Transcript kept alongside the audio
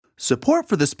Support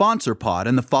for the Sponsor Pod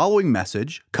and the following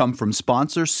message come from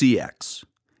Sponsor CX.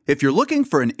 If you're looking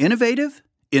for an innovative,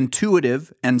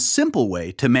 intuitive, and simple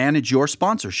way to manage your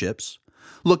sponsorships,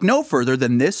 look no further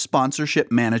than this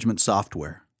sponsorship management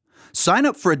software. Sign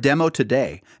up for a demo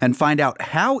today and find out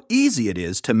how easy it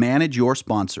is to manage your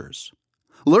sponsors.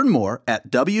 Learn more at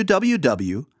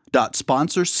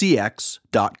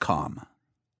www.sponsorcx.com.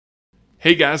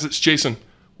 Hey guys, it's Jason.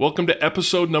 Welcome to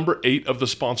episode number 8 of the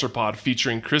Sponsor Pod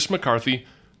featuring Kris McCarthy,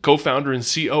 co-founder and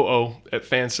COO at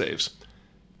FanSaves.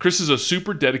 Kris is a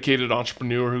super dedicated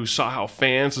entrepreneur who saw how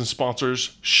fans and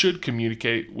sponsors should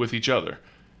communicate with each other.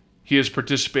 He has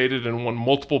participated and won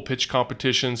multiple pitch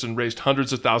competitions and raised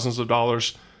hundreds of thousands of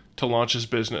dollars to launch his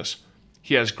business.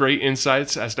 He has great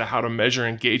insights as to how to measure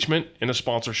engagement in a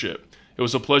sponsorship. It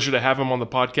was a pleasure to have him on the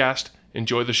podcast.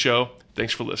 Enjoy the show.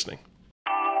 Thanks for listening.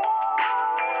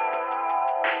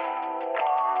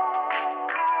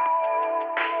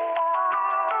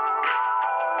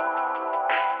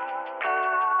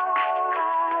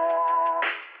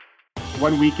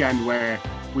 One weekend where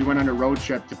we went on a road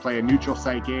trip to play a neutral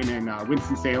site game in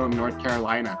Winston-Salem, North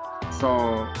Carolina.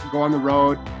 So go on the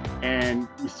road and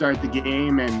we start the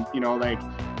game, and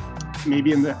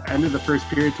maybe in the end of the first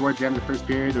period, towards the end of the first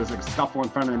period, there was like a scuffle in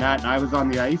front of the net, and I was on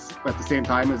the ice at the same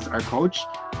time as our coach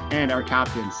and our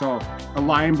captain. So a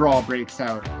line brawl breaks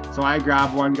out. So I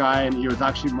grab one guy, and he was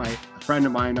actually a friend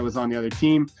of mine that was on the other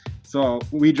team. So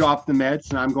we drop the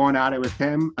mitts, and I'm going at it with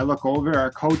him. I look over, our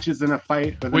coach is in a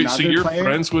fight with another player. Wait, so you're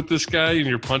friends with this guy and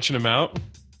you're punching him out?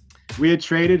 We had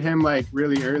traded him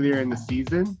really earlier in the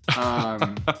season,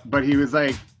 but he was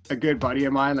a good buddy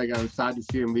of mine. I was sad to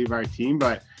see him leave our team,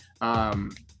 but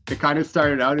it kind of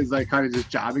started out as kind of just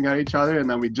jabbing at each other, and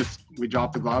then we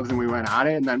dropped the gloves and we went at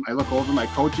it. And then I look over, my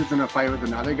coach is in a fight with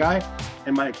another guy,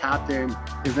 and my captain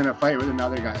is in a fight with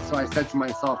another guy. So I said to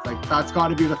myself, that's got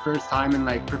to be the first time in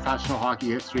professional hockey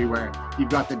history where you've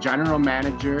got the general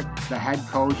manager, the head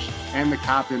coach, and the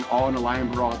captain all in a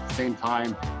line brawl at the same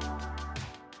time.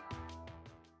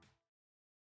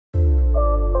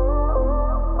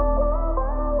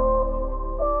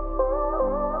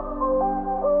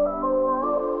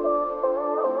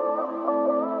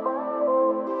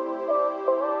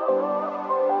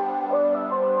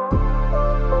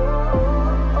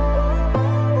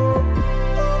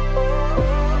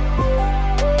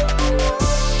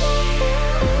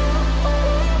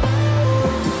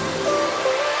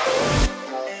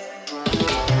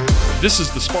 This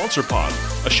is the Sponsor Pod,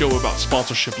 a show about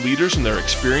sponsorship leaders and their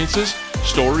experiences,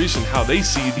 stories, and how they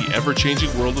see the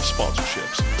ever-changing world of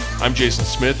sponsorships. I'm Jason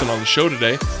Smith, and on the show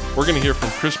today, we're going to hear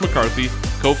from Kris McCarthy,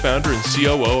 co-founder and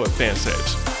COO at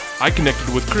FanSaves. I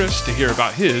connected with Kris to hear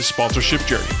about his sponsorship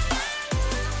journey.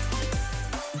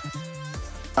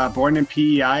 Born in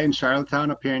PEI in Charlottetown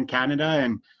up here in Canada,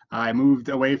 and I moved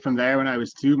away from there when I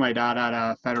was 2. My dad had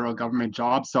a federal government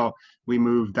job, so we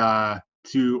moved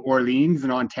to Orleans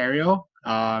in Ontario,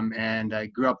 and I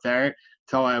grew up there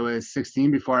till I was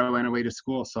 16 before I went away to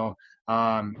school. So,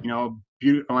 I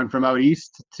went from out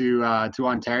east to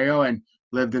Ontario and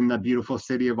lived in the beautiful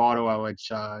city of Ottawa,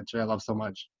 which I love so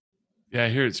much. Yeah, I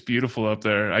hear it's beautiful up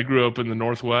there. I grew up in the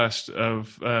northwest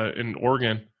in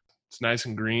Oregon. It's nice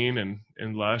and green and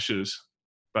luscious,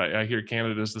 but I hear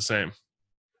Canada's the same.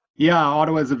 Yeah,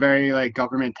 Ottawa is a very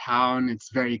government town.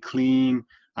 It's very clean.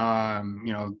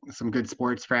 Some good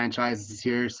sports franchises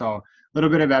here, so a little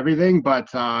bit of everything, but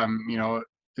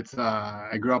it's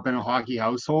I grew up in a hockey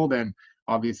household, and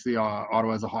obviously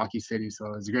Ottawa is a hockey city,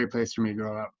 so it's a great place for me to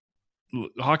grow up.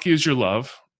 Hockey is your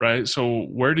love, right? So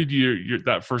where did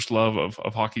that first love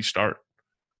of hockey start?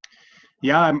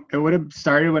 Yeah, it would have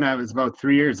started when I was about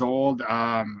 3 years old.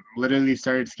 Literally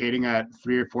started skating at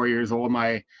 3 or 4 years old.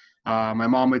 My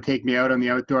mom would take me out on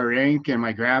the outdoor rink, and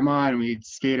my grandma, and we'd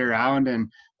skate around.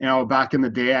 And back in the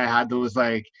day, I had those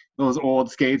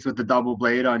old skates with the double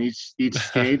blade on each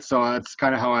skate. So that's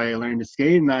kind of how I learned to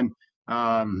skate, and then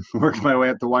worked my way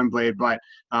up to one blade. But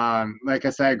like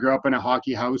I said, I grew up in a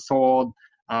hockey household.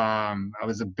 I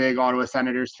was a big Ottawa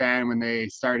Senators fan when they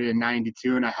started in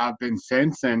 '92, and I have been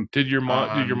since. And did your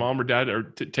mom or dad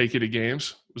take you to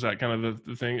games? Was that kind of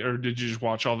the thing, or did you just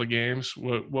watch all the games?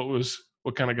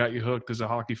 What kind of got you hooked as a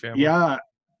hockey fan? Yeah, a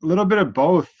little bit of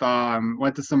both.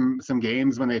 Went to some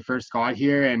games when they first got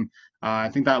here, and I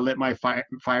think that lit my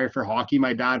fire for hockey.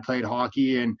 My dad played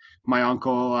hockey, and my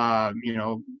uncle,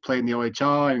 played in the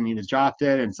OHL, and he was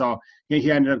drafted. And so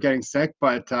he ended up getting sick,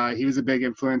 but he was a big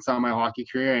influence on my hockey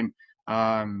career, and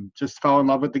just fell in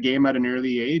love with the game at an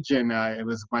early age, and it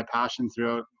was my passion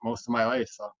throughout most of my life.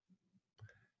 So.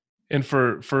 And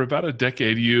for about a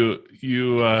decade, you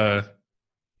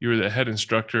you were the head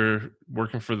instructor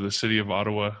working for the city of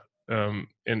Ottawa. And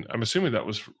I'm assuming that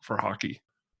was for hockey.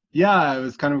 Yeah, it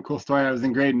was kind of a cool story. I was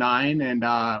in grade 9, and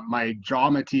my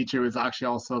drama teacher was actually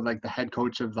also like the head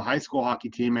coach of the high school hockey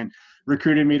team, and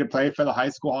recruited me to play for the high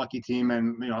school hockey team.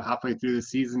 And halfway through the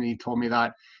season, he told me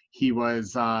that he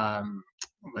was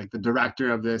like the director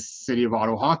of this City of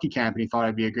Ottawa hockey camp, and he thought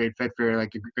I'd be a great fit for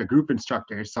like a group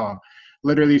instructor. So,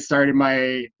 literally started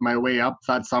my way up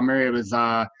that summer. It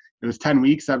was 10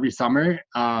 weeks every summer,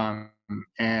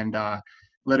 and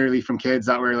literally from kids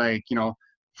that were like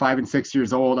 5 and 6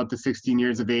 years old up to 16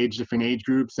 years of age, different age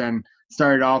groups, and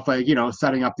started off like,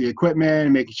 setting up the equipment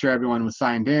and making sure everyone was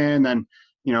signed in. Then,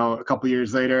 a couple of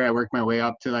years later, I worked my way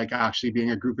up to like actually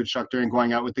being a group instructor and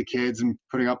going out with the kids and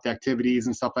putting up the activities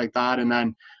and stuff like that. And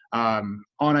then on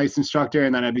ice instructor.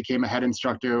 And then I became a head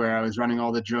instructor where I was running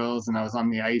all the drills and I was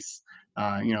on the ice,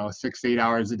 6 to 8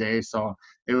 hours a day. So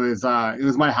it was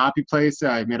my happy place.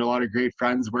 I made a lot of great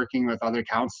friends working with other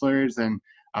counselors, and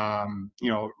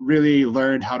really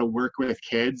learned how to work with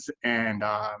kids. And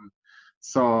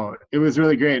so it was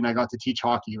really great. And I got to teach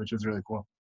hockey, which was really cool.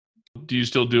 Do you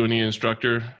still do any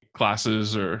instructor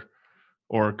classes or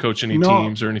coach any No.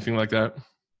 teams or anything like that?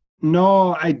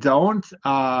 No, I don't.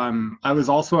 I was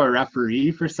also a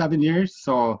referee for 7 years.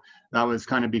 So that was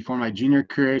kind of before my junior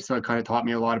career. So it kind of taught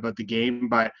me a lot about the game.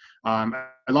 But I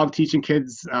love teaching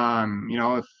kids.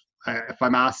 If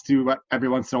I'm asked to every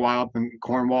once in a while up in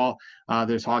Cornwall,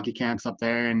 there's hockey camps up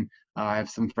there, and I have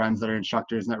some friends that are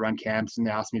instructors and that run camps, and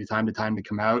they ask me time to time to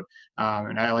come out,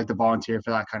 and I like to volunteer for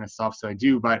that kind of stuff, so I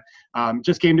do. But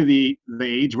just came to the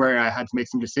age where I had to make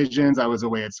some decisions. I was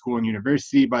away at school and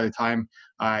university by the time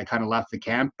I kind of left the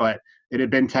camp, but it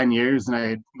had been 10 years and I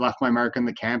had left my mark on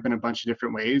the camp in a bunch of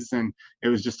different ways, and it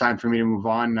was just time for me to move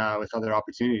on with other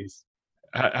opportunities.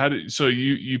 So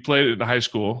you played at high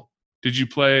school. Did you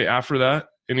play after that?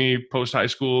 Any post-high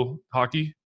school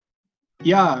hockey?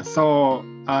 Yeah, so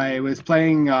I was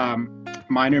playing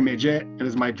minor midget. It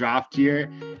was my draft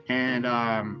year, and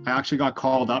I actually got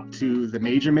called up to the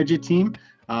major midget team.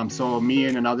 So me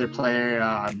and another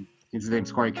player, his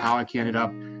name's Corey Cowick, he ended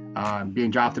up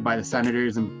being drafted by the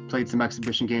Senators and played some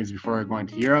exhibition games before going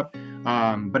to Europe.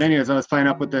 But anyways, I was playing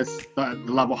up with the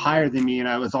level higher than me, and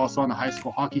I was also on the high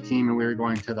school hockey team, and we were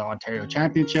going to the Ontario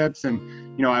Championships.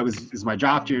 And it was my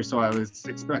draft year, so I was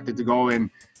expected to go in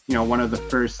one of the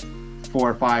first 4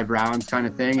 or 5 rounds kind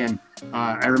of thing. And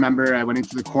I remember I went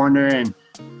into the corner and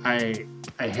I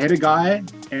hit a guy,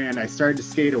 and I started to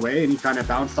skate away, and he kind of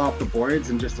bounced off the boards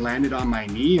and just landed on my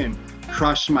knee and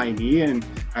crushed my knee. And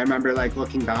I remember like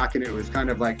looking back, and it was kind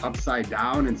of like upside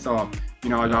down, and so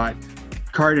I got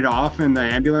carted off in the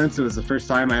ambulance. It was the first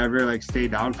time I ever like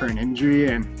stayed down for an injury,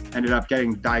 and ended up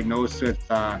getting diagnosed with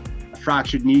a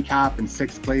fractured kneecap in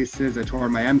 6 places. I tore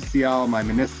my MCL, my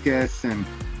meniscus, and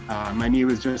my knee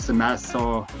was just a mess.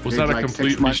 So was that a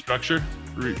complete reconstruction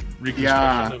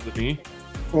of the knee?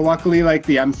 Well, luckily, like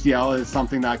the MCL is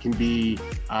something that can be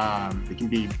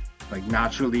like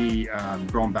naturally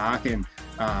grown back, and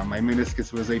my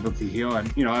meniscus was able to heal.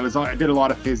 And I did a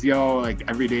lot of physio like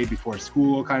every day before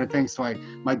school kind of thing. So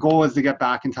my goal was to get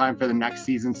back in time for the next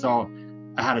season. So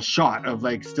I had a shot of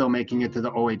like still making it to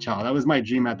the OHL. That was my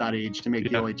dream at that age, to make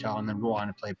the OHL and then go on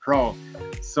to play pro.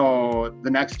 So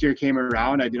the next year came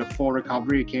around, I did a full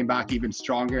recovery, came back even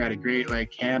stronger, had a great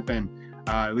like camp, and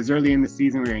it was early in the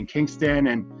season. We were in Kingston,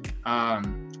 and I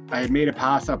had made a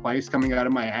pass up ice coming out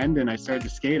of my end, and I started to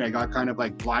skate. I got kind of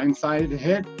like blindsided to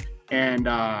hit, and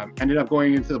ended up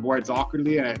going into the boards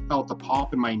awkwardly, and I felt a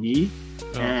pop in my knee.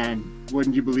 And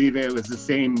wouldn't you believe it, it was the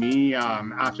same knee.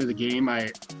 After the game, a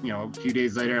few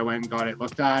days later, I went and got it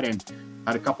looked at, and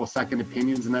had a couple second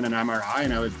opinions and then an MRI,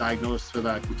 and I was diagnosed with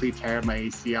a complete tear of my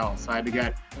ACL. So I had to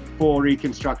get full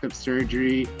reconstructive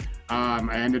surgery. I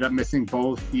ended up missing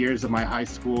both years of my high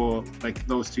school, like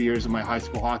those 2 years of my high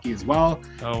school hockey as well.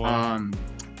 Oh, wow.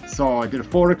 So I did a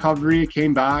full recovery,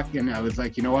 came back, and I was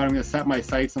like, you know what, I'm going to set my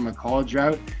sights on the college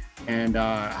route, and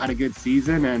had a good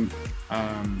season. And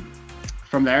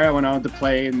from there, I went on to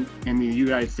play in the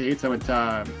United States. I went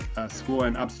to a school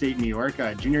in upstate New York,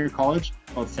 a junior college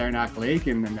called Saranac Lake,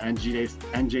 and then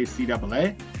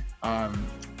NJCAA.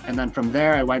 And then from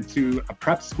there, I went to a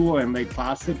prep school in Lake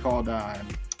Placid called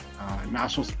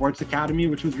National Sports Academy,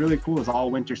 which was really cool. It was all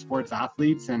winter sports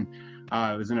athletes, and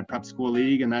it was in a prep school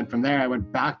league. And then from there, I went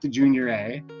back to junior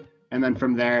A, and then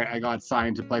from there, I got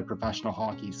signed to play professional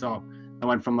hockey. So I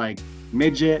went from like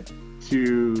midget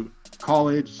to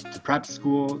college to prep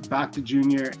school, back to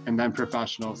junior, and then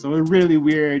professional. So a really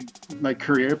weird like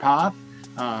career path,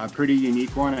 pretty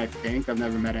unique one, I think. I've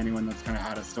never met anyone that's kind of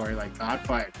had a story like that,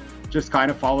 but just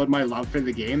kind of followed my love for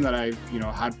the game that I,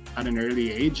 had at an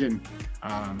early age, and,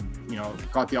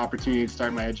 got the opportunity to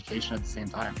start my education at the same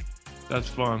time. That's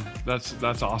fun.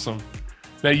 That's awesome.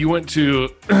 Now you went to,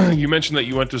 you mentioned that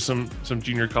you went to some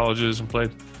junior colleges and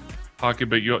played hockey,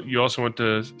 but you also went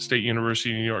to State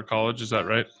University, New York College. Is that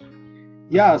right?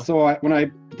 Yeah. So when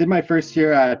I did my first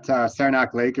year at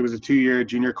Saranac Lake, it was a 2-year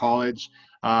junior college.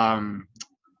 And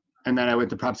then I went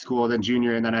to prep school, then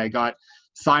junior, and then I got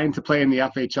signed to play in the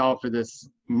FHL for this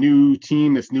new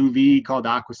team, this new league called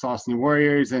Akwesasne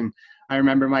Warriors. And I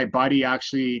remember my buddy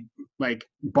actually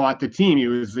bought the team. He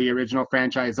was the original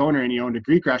franchise owner, and he owned a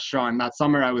Greek restaurant. And that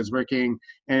summer I was working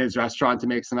in his restaurant to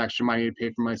make some extra money to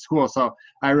pay for my school. So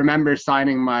I remember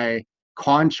signing my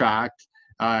contract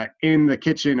in the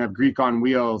kitchen of Greek on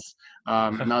Wheels.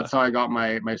 And that's how I got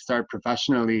my start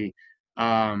professionally.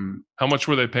 How much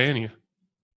were they paying you?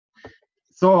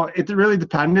 So it really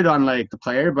depended on the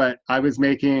player, but I was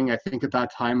making, I think at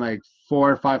that time, $400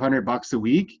 or $500 a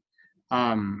week,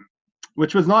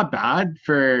 which was not bad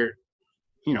for,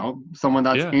 someone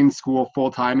that's in school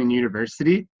full time in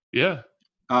university. Yeah.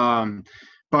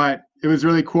 But it was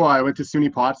really cool. I went to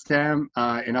SUNY Potsdam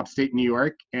in upstate New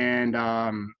York, and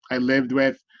I lived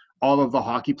with all of the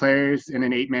hockey players in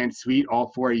an 8-man suite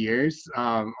all 4 years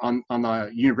on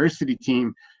the university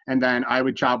team. And then I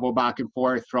would travel back and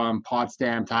forth from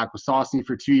Potsdam to Akwesasne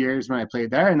for 2 years when I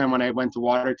played there. And then when I went to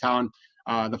Watertown,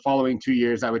 the following 2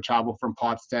 years, I would travel from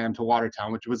Potsdam to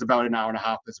Watertown, which was about an hour and a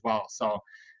half as well. So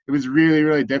it was really,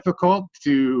 really difficult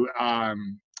to,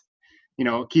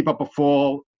 keep up a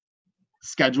full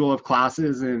schedule of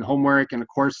classes and homework and a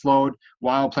course load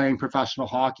while playing professional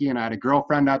hockey. And I had a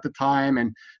girlfriend at the time.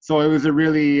 And so it was a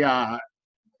really,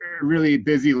 really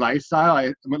busy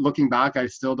lifestyle. Looking back, I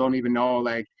still don't even know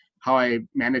how I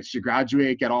managed to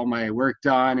graduate, get all my work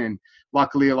done. And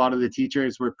luckily a lot of the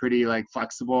teachers were pretty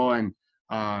flexible. And,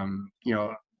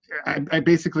 I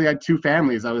basically had 2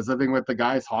 families. I was living with the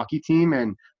guys' hockey team,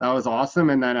 and that was awesome.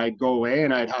 And then I'd go away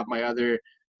and I'd have my other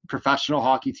professional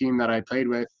hockey team that I played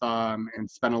with, and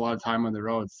spent a lot of time on the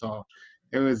road. So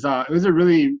it was a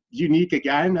really unique,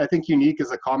 again, I think unique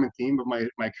is a common theme of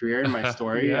my career and my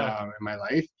story in my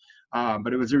life.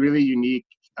 But it was a really unique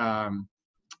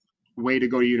way to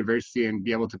go to university and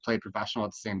be able to play professional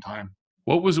at the same time.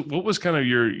 What was kind of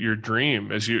your dream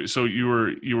so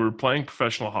you were playing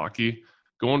professional hockey,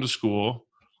 going to school,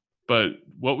 but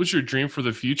what was your dream for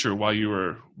the future while you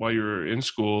were in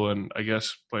school and I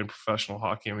guess playing professional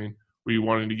hockey? I mean, were you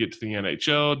wanting to get to the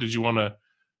NHL? Did you want to,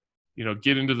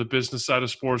 get into the business side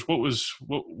of sports? What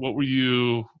did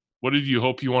you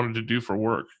hope you wanted to do for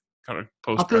work kind of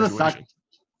post graduation?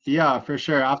 Yeah, for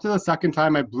sure. After the second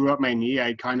time I blew up my knee,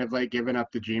 I'd kind of given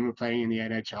up the dream of playing in the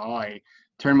NHL. I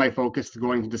turned my focus to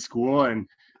going to school, and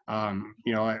I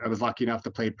was lucky enough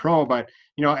to play pro, but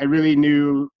I really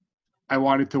knew I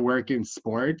wanted to work in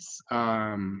sports.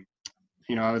 I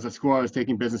was at school, I was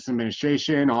taking business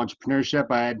administration,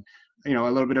 entrepreneurship. I had, a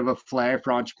little bit of a flair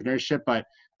for entrepreneurship, but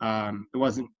it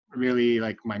wasn't really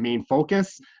my main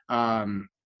focus.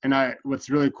 What's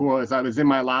really cool is I was in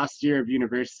my last year of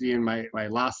university in my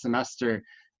last semester,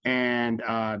 and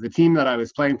the team that I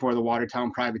was playing for, the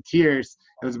Watertown Privateers,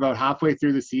 it was about halfway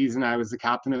through the season. I was the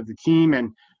captain of the team,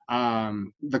 and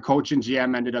the coach and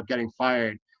GM ended up getting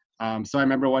fired. So I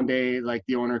remember one day,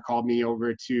 the owner called me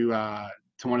over to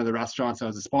one of the restaurants I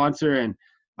was a sponsor, and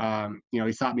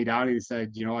he sat me down and he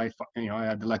said, I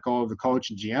had to let go of the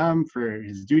coach and GM for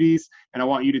his duties, and I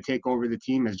want you to take over the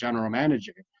team as general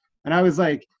manager. And I was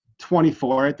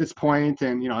 24 at this point,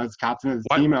 and I was captain of the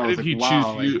team. And I was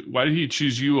wow. Why did he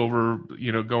choose you over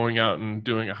going out and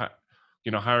doing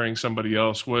hiring somebody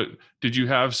else? What did you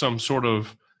have some sort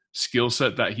of skill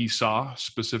set that he saw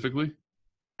specifically?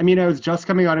 I mean, I was just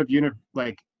coming out of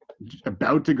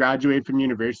about to graduate from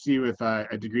university with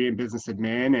a degree in business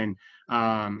admin, and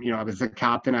I was the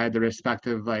captain. I had the respect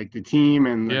of the team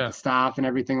and the staff and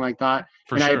everything like that.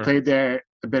 I had played there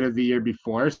a bit of the year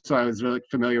before, so I was really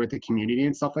familiar with the community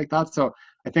and stuff like that. So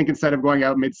I think instead of going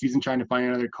out mid-season trying to find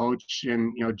another coach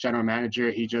and general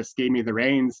manager, he just gave me the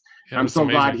reins. I'm so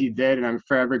glad he did, and I'm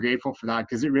forever grateful for that,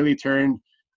 because it really turned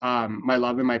my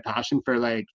love and my passion for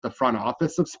the front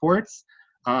office of sports.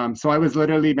 So I was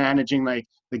literally managing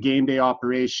the game day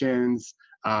operations,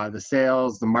 the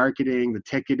sales, the marketing, the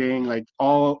ticketing,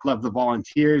 all of the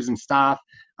volunteers and staff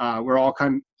were all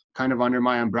kind of under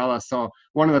my umbrella. So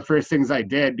one of the first things I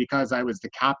did, because I was the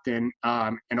captain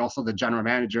and also the general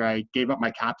manager, I gave up my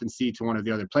captaincy to one of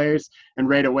the other players. And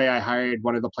right away, I hired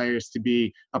one of the players to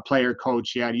be a player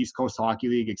coach. He had East Coast Hockey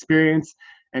League experience.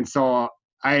 And so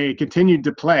I continued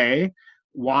to play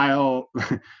while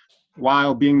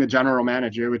while being the general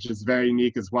manager, which is very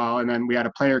unique as well. And then we had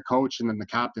a player coach and then the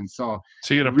captain. So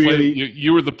you had a really,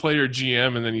 you were the player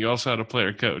GM, and then you also had a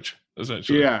player coach,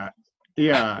 essentially. yeah.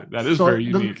 That is So very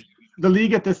unique. the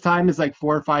league at this time is like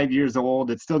 4 or 5 years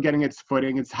old. It's still getting its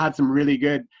footing. It's had some really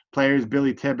good players,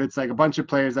 Billy Tibbetts, like a bunch of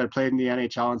players that played in the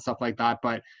NHL and stuff like that.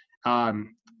 But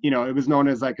it was known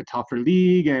as like a tougher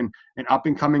league and an up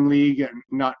and coming league, and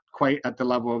not quite at the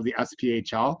level of the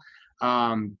SPHL.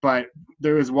 But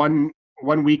there was one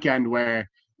weekend where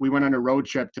we went on a road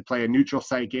trip to play a neutral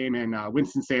site game in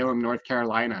Winston-Salem, North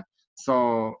Carolina.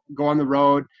 So go on the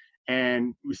road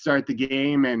and we start the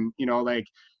game, and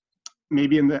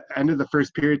maybe in the end of the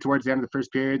first period, towards the end of the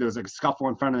first period, there was like a scuffle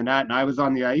in front of the net, and I was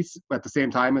on the ice at the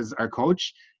same time as our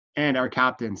coach and our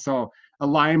captain. So a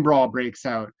line brawl breaks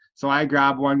out. So I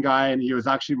grabbed one guy, and he was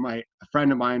actually a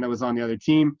friend of mine that was on the other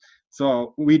team.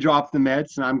 So we dropped the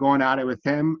mitts, and I'm going at it with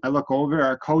him. I look over,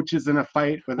 our coach is in a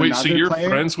fight with another player. Wait, so you're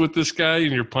friends with this guy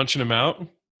and you're punching him out?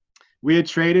 We had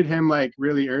traded him like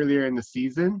really earlier in the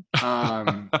season,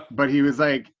 but he was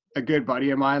like a good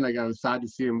buddy of mine. Like I was sad to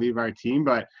see him leave our team,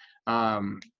 but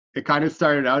it kind of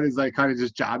started out as like kind of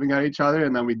just jabbing at each other,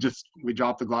 and then we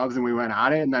dropped the gloves and we went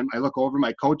at it. And then I look over,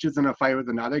 my coach is in a fight with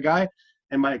another guy,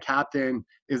 and my captain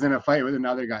is in a fight with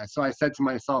another guy. So I said to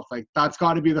myself, like, that's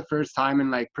got to be the first time in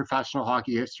like professional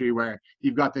hockey history where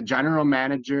you've got the general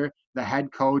manager, the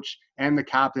head coach, and the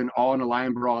captain all in a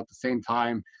line brawl at the same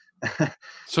time.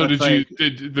 So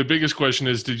the biggest question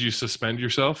is, did you suspend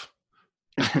yourself?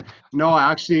 No,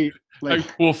 actually,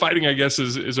 well, fighting, I guess,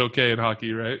 is okay in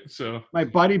hockey, right? So my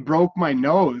buddy broke my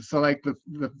nose. So like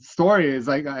the story is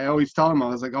like, I always tell him, I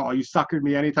was like, oh, you suckered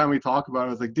me. Anytime we talk about it, I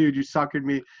was like, dude, you suckered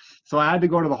me. So I had to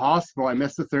go to the hospital. I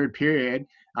missed the third period.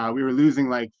 We were losing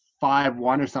like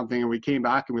 5-1 or something, and we came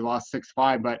back and we lost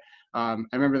 6-5. But I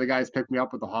remember the guys picked me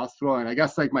up at the hospital, and I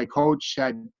guess like my coach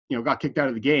had, got kicked out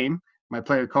of the game, my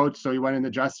player coach. So he went in the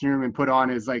dressing room and put on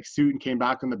his like suit and came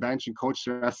back on the bench and coached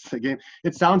the rest of the game.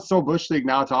 It sounds so bush league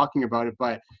now talking about it,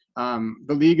 but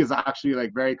the league is actually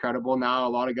like very credible now. A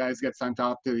lot of guys get sent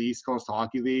off to the East Coast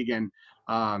Hockey League, and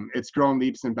it's grown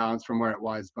leaps and bounds from where it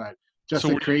was. But just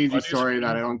a crazy story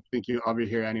that I don't think you'll ever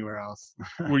hear anywhere else.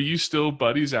 Were you still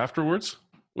buddies afterwards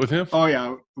with him? Oh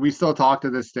yeah, we still talk to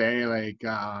this day. Like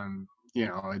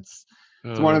it's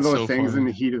one of those things in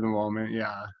the heat of the moment.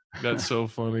 Yeah. That's so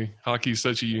funny. Hockey's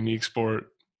such a unique sport.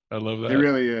 I love that. It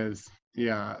really is.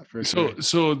 Yeah, for sure.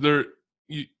 So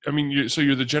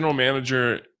you're the general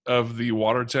manager of the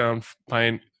Watertown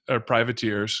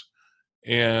Privateers,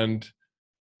 and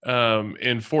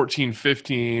in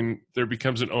 14-15 there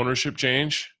becomes an ownership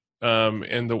change,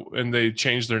 and they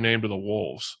changed their name to the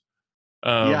Wolves.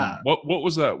 What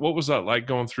was that? What was that like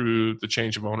going through the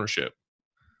change of ownership?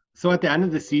 So at the end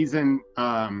of the season,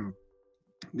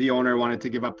 the owner wanted to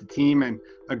give up the team, and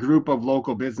a group of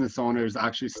local business owners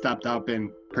actually stepped up and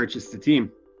purchased the team.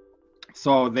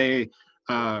 So they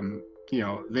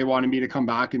wanted me to come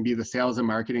back and be the sales and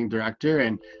marketing director,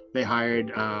 and they hired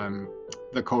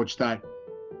the coach that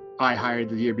I hired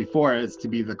the year before as to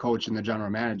be the coach and the general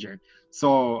manager.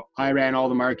 So I ran all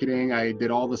the marketing, I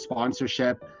did all the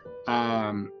sponsorship,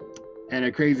 and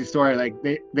a crazy story, like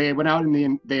they went out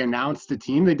and they announced the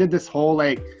team. They did this whole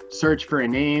like search for a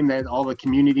name, that all the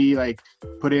community like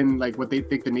put in like what they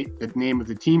think the name of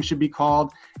the team should be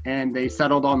called, and they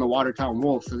settled on the Watertown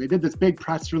Wolves. So they did this big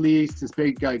press release, this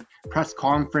big like press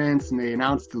conference, and they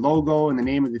announced the logo and the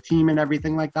name of the team and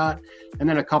everything like that. And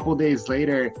then a couple days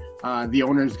later, the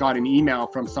owners got an email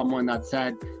from someone that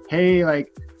said, hey, like,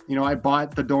 I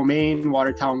bought the domain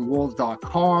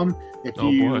watertownwolves.com. If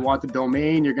you want the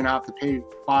domain, you're going to have to pay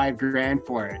 $5,000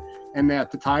 for it. And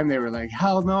at the time they were like,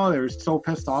 hell no, they were so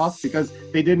pissed off because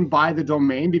they didn't buy the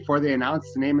domain before they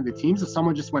announced the name of the team. So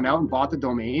someone just went out and bought the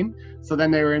domain. So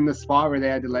then they were in the spot where they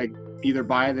had to like either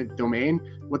buy the domain.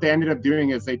 What they ended up doing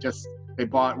is they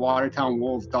bought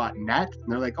watertownwolves.net,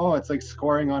 and they're like, oh, it's like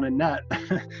scoring on a net.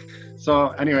 So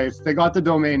anyways, they got the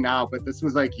domain now, but this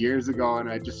was like years ago, and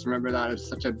I just remember that as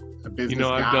such a business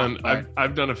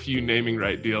I've done a few naming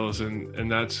right deals,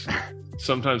 and that's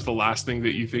sometimes the last thing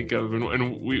that you think of,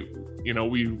 and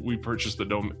we purchased the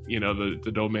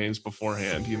the domains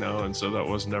beforehand, and so that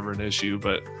was never an issue,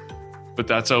 but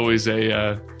that's always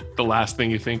the last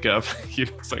thing you think of.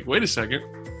 It's like, wait a second,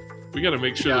 we got to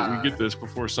make sure that we get this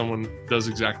before someone does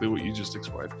exactly what you just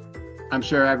explained. I'm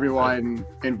sure everyone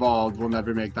involved will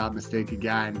never make that mistake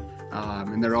again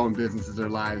in their own businesses or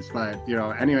lives. But,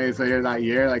 anyways, later that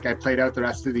year, like I played out the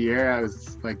rest of the year. I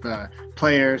was like the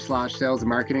player / sales and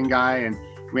marketing guy, and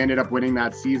we ended up winning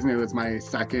that season. It was my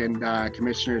second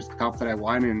Commissioner's Cup that I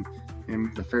won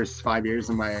in the first 5 years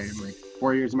of my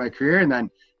 4 years of my career. And then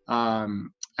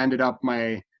Ended up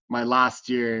my last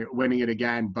year winning it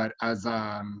again, but as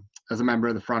a member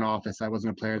of the front office. I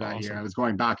wasn't a player that year. I was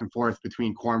going back and forth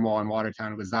between Cornwall and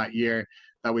Watertown. It was that year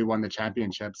that we won the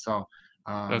championship. So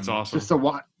That's awesome. just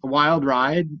a wild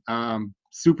ride.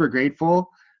 Super grateful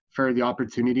for the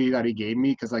opportunity that he gave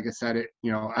me, because like I said,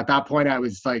 at that point I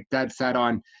was like dead set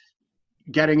on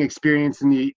getting experience in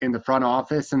the front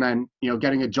office, and then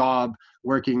getting a job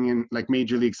working in like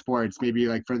major league sports, maybe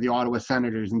like for the Ottawa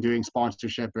Senators, and doing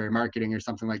sponsorship or marketing or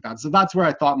something like that. So that's where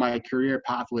I thought my career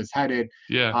path was headed.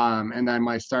 Yeah. And then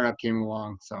my startup came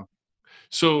along. So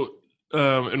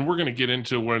and we're going to get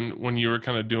into when you were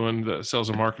kind of doing the sales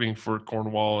and marketing for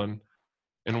Cornwall and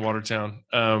in Watertown.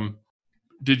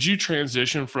 Did you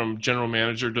transition from general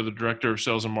manager to the director of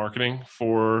sales and marketing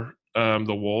for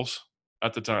the Wolves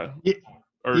at the time?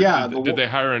 Or did they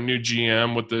hire a new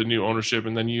GM with the new ownership,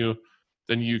 and then you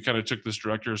kind of took this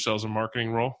director of sales and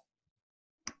marketing role?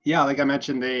 Yeah, like I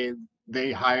mentioned,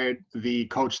 they hired the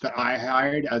coach that I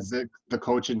hired as the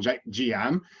coach and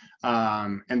GM,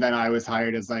 and then I was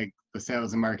hired as like the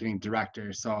sales and marketing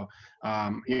director. So,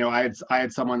 I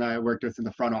had someone that I worked with in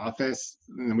the front office,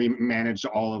 and we managed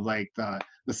all of like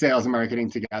the sales and marketing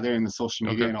together, and the social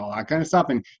media and all that kind of stuff.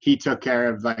 And he took care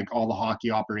of like all the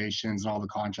hockey operations and all the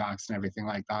contracts and everything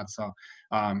like that. So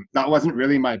that wasn't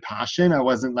really my passion. I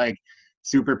wasn't like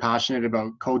super passionate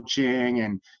about coaching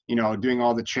and doing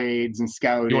all the trades and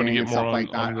scouting and stuff like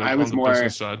that. I was more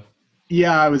business side.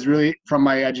 Yeah, I was really, from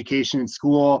my education in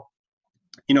school,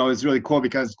 it was really cool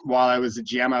because while I was a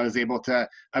GM,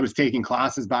 I was taking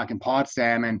classes back in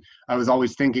Potsdam, and I was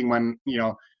always thinking when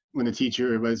the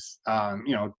teacher was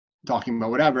talking about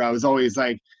whatever, I was always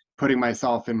like putting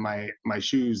myself in my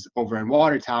shoes over in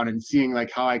Watertown and seeing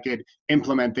like how I could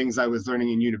implement things I was learning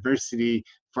in university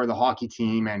for the hockey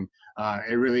team. And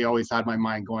it really always had my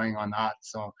mind going on that.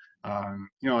 So, I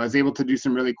was able to do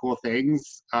some really cool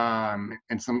things and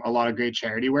a lot of great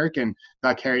charity work, and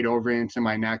that carried over into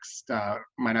my next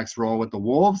role with the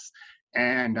Wolves.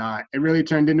 And it really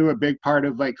turned into a big part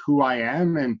of like who I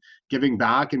am, and giving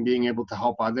back and being able to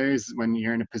help others when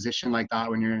you're in a position like that,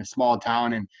 when you're in a small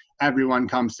town and everyone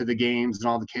comes to the games and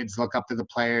all the kids look up to the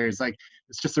players. Like,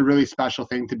 it's just a really special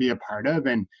thing to be a part of.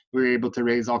 And we were able to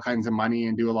raise all kinds of money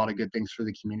and do a lot of good things for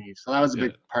the community. So that was a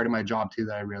big part of my job too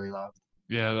that I really loved.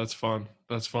 Yeah, that's fun.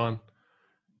 That's fun.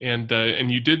 And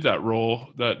you did that role,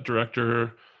 that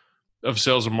director of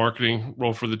sales and marketing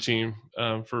role for the team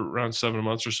for around 7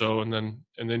 months or so, and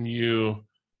then you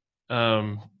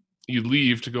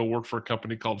leave to go work for a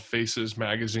company called FanSaves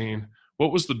magazine.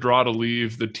 What was the draw to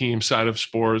leave the team side of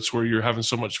sports, where you're having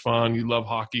so much fun, you love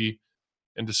hockey,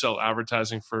 and to sell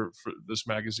advertising for this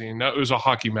magazine? Now, it was a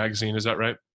hockey magazine, is that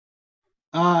right?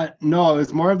 No, it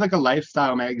was more of like a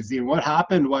lifestyle magazine. What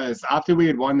happened was, after we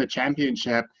had won the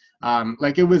championship,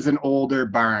 like it was an older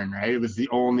barn, right? It was the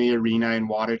only arena in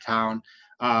Watertown.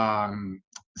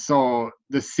 So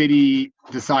the city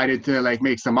decided to like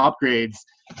make some upgrades.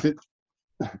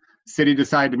 City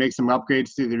decided to make some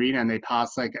upgrades to the arena, and they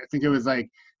passed like, I think it was like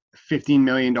 $15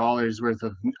 million worth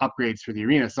of upgrades for the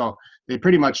arena. So they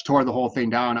pretty much tore the whole thing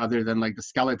down, other than like the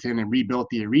skeleton, and rebuilt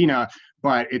the arena.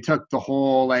 But it took the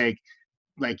whole like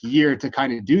year to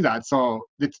kind of do that. So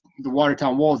the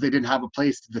Watertown Wolves, they didn't have a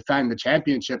place to defend the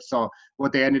championship. So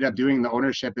what they ended up doing, the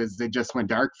ownership, is they just went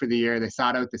dark for the year. They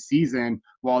sat out the season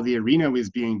while the arena was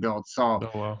being built.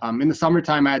 So in the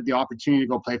summertime, I had the opportunity to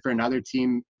go play for another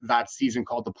team that season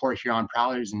called the Port Huron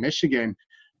Prowlers in Michigan.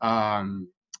 Some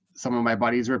of my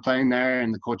buddies were playing there,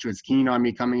 and the coach was keen on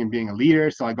me coming and being a leader.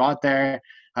 So I got there,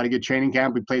 had a good training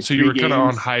camp. We played 3 games. So you were kind of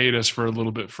on hiatus for a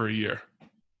little bit, for a year.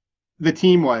 The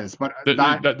team was, but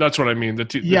that's what I mean. The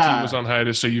team was on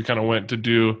hiatus, so you kind of went to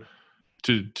do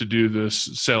this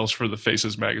sales for the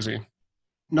FanSaves magazine.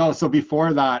 No, so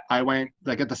before that, I went,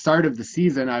 like at the start of the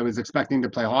season, I was expecting to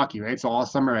play hockey, right? So all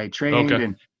summer I trained,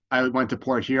 and I went to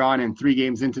Port Huron, and 3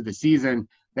 games into the season,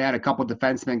 they had a couple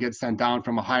defensemen get sent down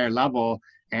from a higher level,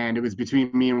 and it was between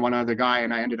me and one other guy,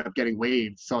 and I ended up getting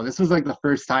waived. So this was like the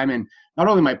first time in not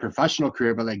only my professional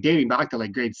career, but like dating back to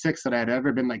like grade 6, that I had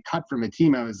ever been like cut from a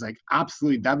team. I was like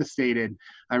absolutely devastated.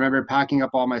 I remember packing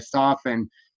up all my stuff and,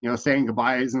 saying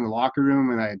goodbyes in the locker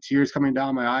room, and I had tears coming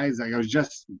down my eyes. Like, I was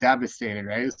just devastated,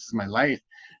 right? This is my life.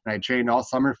 And I trained all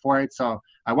summer for it. So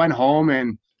I went home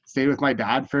and stayed with my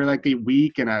dad for like a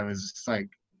week. And I was just like,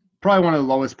 probably one of the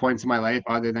lowest points in my life,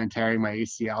 other than tearing my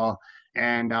ACL.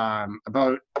 And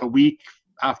about a week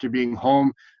after being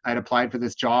home, I'd applied for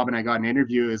this job, and I got an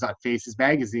interview. It was at FanSaves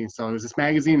magazine. So it was this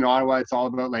magazine in Ottawa. It's all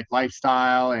about like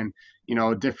lifestyle and,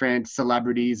 different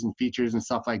celebrities and features and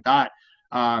stuff like that.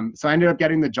 So I ended up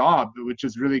getting the job, which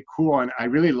was really cool. And I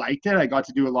really liked it. I got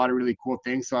to do a lot of really cool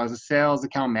things. So I was a sales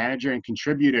account manager and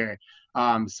contributor.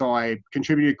 So I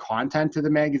contributed content to the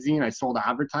magazine. I sold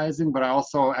advertising, but I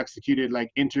also executed like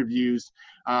interviews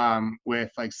with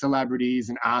like celebrities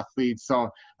and athletes. So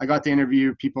I got to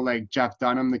interview people like Jeff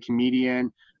Dunham, the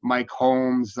comedian, Mike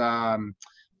Holmes,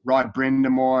 Rod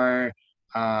Brindamore,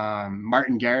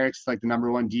 Martin Garrix, like the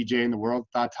 #1 DJ in the world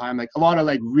at that time, like a lot of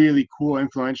like really cool,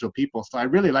 influential people. So I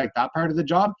really liked that part of the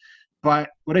job. But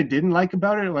what I didn't like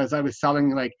about it was I was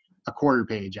selling like a quarter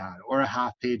page ad or a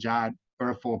half page ad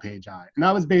or a full page ad. And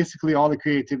that was basically all the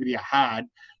creativity I had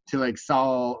to like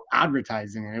sell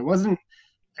advertising. And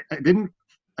I didn't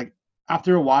like,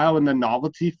 after a while when the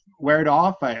novelty weared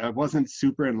off, I wasn't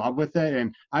super in love with it.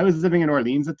 And I was living in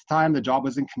Orleans at the time. The job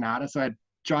was in Canada. So I'd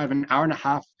drive an hour and a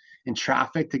half in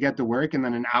traffic to get to work and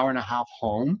then an hour and a half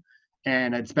home.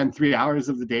 And I'd spend 3 hours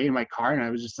of the day in my car and I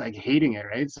was just like hating it.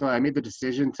 Right. So I made the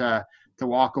decision to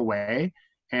walk away.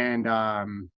 And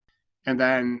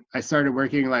then I started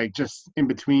working like just in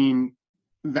between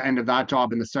the end of that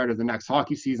job and the start of the next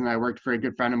hockey season. I worked for a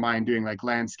good friend of mine doing like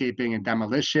landscaping and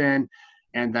demolition.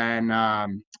 And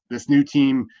then this new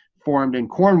team formed in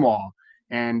Cornwall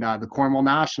and the Cornwall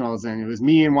Nationals. And it was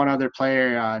me and one other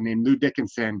player named Lou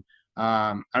Dickinson.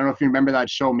 I don't know if you remember that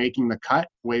show, Making the Cut,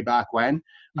 way back when,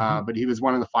 but he was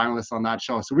one of the finalists on that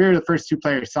show. So we were the first 2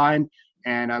 players signed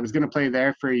and I was going to play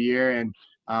there for a year. And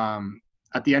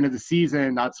at the end of the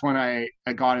season, that's when I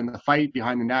got in the fight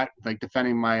behind the net, like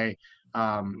defending one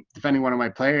of my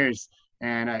players.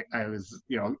 And I was,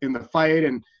 in the fight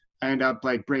and I ended up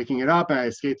like breaking it up and I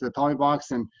escaped to the penalty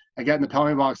box and I get in the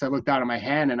penalty box. I looked down at my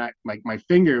hand and my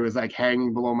finger was like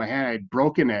hanging below my hand. I'd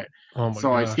broken it. Oh my so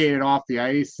gosh. I skated off the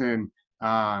ice and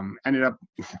ended up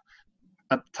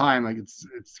at the time, like it's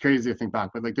crazy to think back,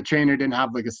 but like the trainer didn't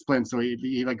have like a splint. So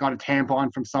he like got a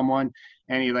tampon from someone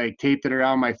and he like taped it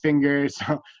around my finger.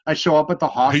 So I show up at the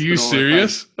hospital. Are you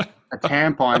serious? With, like, a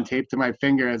tampon taped to my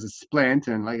finger as a splint.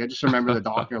 And like, I just remember the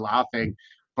doctor laughing,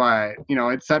 but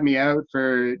it set me out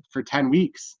for 10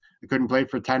 weeks. I couldn't play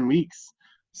for 10 weeks.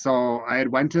 So I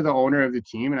had went to the owner of the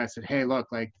team and I said, hey, look,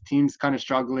 like the team's kind of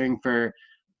struggling for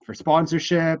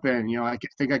sponsorship and I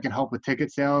think I can help with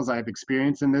ticket sales. I have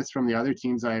experience in this from the other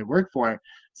teams I work for.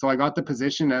 So I got the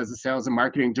position as a sales and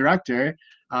marketing director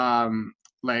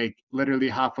like literally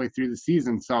halfway through the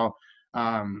season. So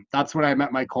that's when I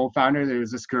met my co-founder. There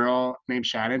was this girl named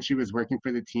Shannon. She was working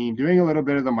for the team doing a little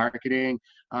bit of the marketing.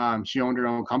 She owned her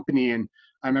own company and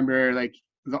I remember like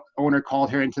the owner called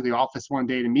her into the office one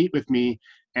day to meet with me.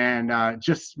 And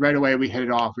just right away, we hit it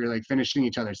off. We were like finishing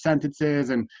each other's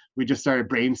sentences and we just started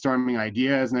brainstorming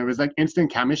ideas and there was like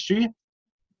instant chemistry.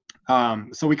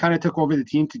 So we kind of took over the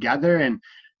team together and,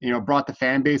 brought the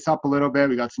fan base up a little bit.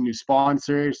 We got some new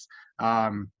sponsors.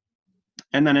 And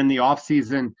then in the off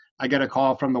season, I get a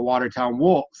call from the Watertown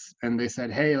Wolves and they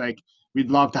said, hey, like,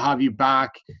 we'd love to have you back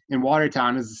in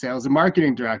Watertown as a sales and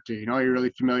marketing director. You're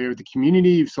really familiar with the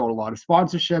community. You've sold a lot of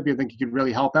sponsorship. You think you could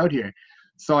really help out here.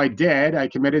 So I did. I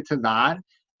committed to that.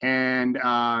 And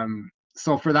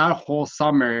so for that whole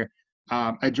summer,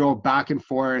 I drove back and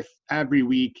forth every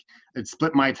week. I'd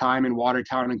split my time in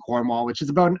Watertown and Cornwall, which is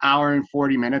about an hour and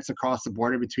 40 minutes across the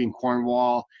border between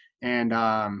Cornwall and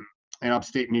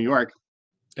upstate New York.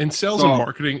 And sales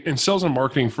and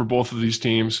marketing for both of these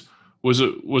teams, was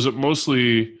it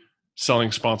mostly selling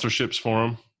sponsorships for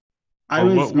them?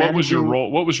 What was your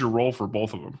role? What was your role for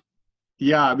both of them?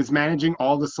 Yeah, I was managing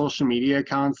all the social media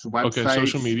accounts, websites,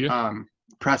 social media.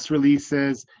 Press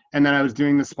releases, and then I was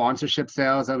doing the sponsorship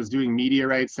sales. I was doing media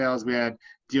rights sales. We had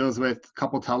deals with a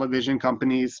couple television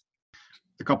companies,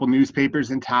 a couple newspapers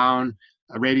in town,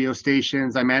 radio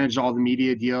stations. I managed all the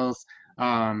media deals.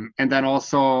 And then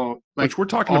also which we're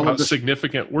talking about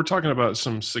we're talking about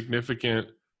some significant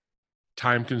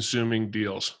time-consuming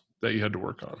deals that you had to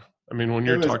work on. I mean, when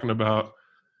you're talking about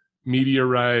media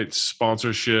rights,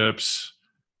 sponsorships,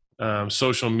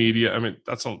 social media, I mean,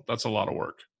 that's a lot of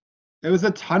work. It was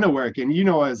a ton of work. And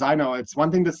as I know, it's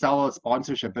one thing to sell a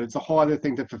sponsorship, but it's a whole other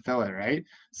thing to fulfill it, right?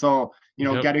 So,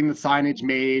 getting the signage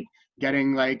made,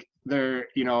 getting like their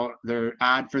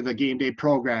ad for the game day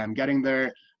program, getting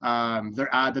their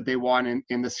ad that they want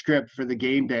in the script for the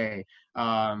game day,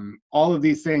 all of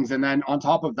these things. And then on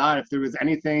top of that, if there was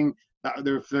anything,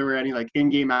 if there were any like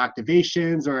in-game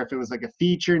activations or if it was like a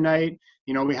feature night,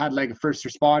 we had like a first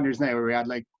responders night where we had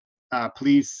like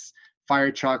police,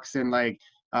 fire trucks, and like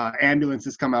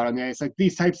ambulances come out on the ice, like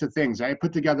these types of things, right? I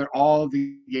put together all of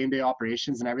the game day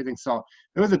operations and everything. So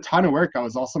it was a ton of work. I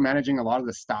was also managing a lot of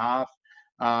the staff.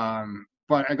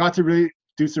 But I got to really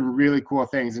do some really cool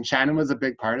things. And Shannon was a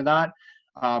big part of that.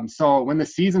 So when the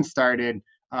season started,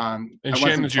 And I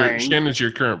wasn't playing. Shannon's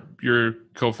your partner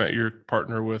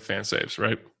with FanSaves,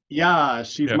 right? Yeah,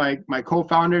 she's Yeah. my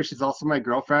co-founder. She's also my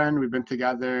girlfriend. We've been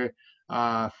together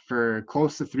for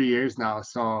close to 3 years now.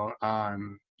 So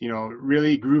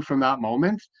really grew from that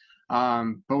moment.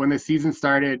 But when the season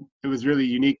started, it was really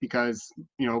unique because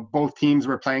both teams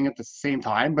were playing at the same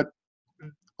time, but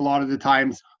a lot of the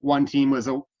times one team was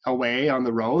away on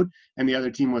the road and the other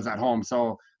team was at home.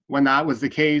 So when that was the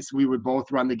case, we would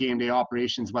both run the game day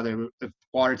operations, whether if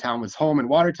Watertown was home in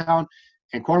Watertown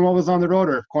and Cornwall was on the road,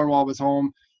 or if Cornwall was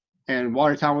home and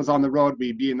Watertown was on the road,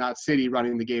 we'd be in that city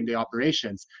running the game day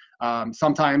operations.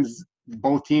 Sometimes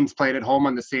both teams played at home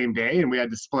on the same day and we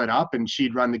had to split up, and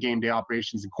she'd run the game day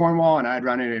operations in Cornwall and I'd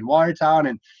run it in Watertown.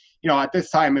 And, at this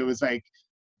time it was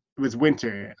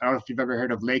winter. I don't know if you've ever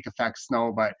heard of lake effect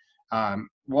snow, but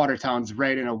Watertown's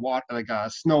right in a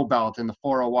snow belt in the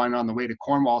 401 on the way to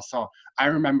Cornwall. So I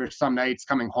remember some nights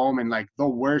coming home in like the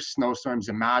worst snowstorms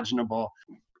imaginable,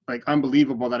 like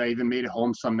unbelievable that I even made it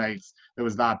home some nights. It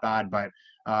was that bad. But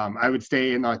I would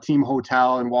stay in a team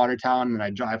hotel in Watertown and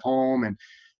I'd drive home, and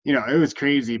it was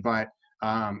crazy. But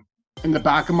in the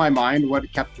back of my mind,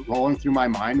 what kept rolling through my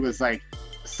mind was like,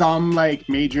 some like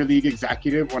major league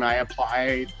executive, when I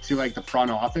apply to like the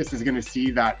front office, is going to see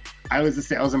that I was the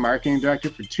sales and marketing director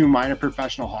for 2 minor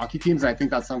professional hockey teams. And I think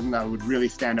that's something that would really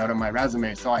stand out on my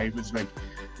resume. So I was like,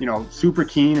 super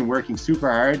keen and working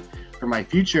super hard for my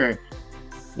future.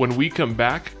 When we come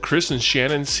back, Kris and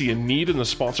Shannon see a need in the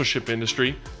sponsorship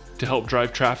industry to help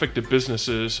drive traffic to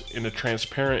businesses in a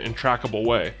transparent and trackable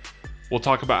way. We'll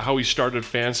talk about how he started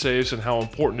FanSaves and how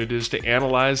important it is to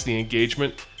analyze the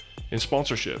engagement in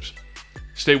sponsorships.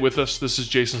 Stay with us. This is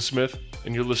Jason Smith,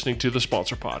 and you're listening to the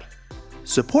Sponsor Pod.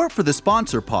 Support for the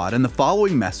Sponsor Pod and the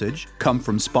following message come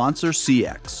from Sponsor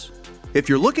CX. If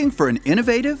you're looking for an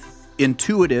innovative,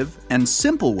 intuitive, and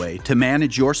simple way to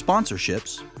manage your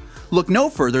sponsorships, look no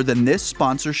further than this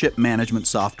sponsorship management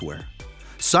software.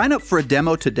 Sign up for a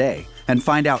demo today and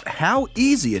find out how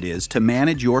easy it is to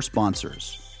manage your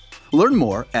sponsors. Learn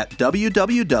more at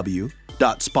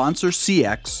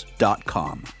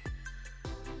www.sponsorcx.com.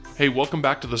 Hey, welcome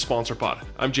back to the Sponsor Pod.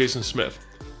 I'm Jason Smith.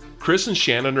 Kris and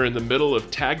Shannon are in the middle of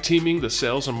tag teaming the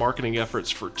sales and marketing efforts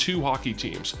for 2 hockey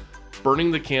teams, burning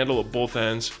the candle at both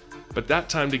ends, but that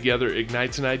time together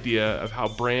ignites an idea of how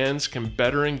brands can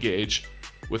better engage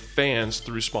with fans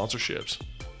through sponsorships.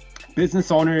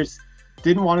 Business owners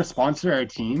didn't want to sponsor our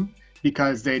team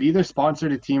because they'd either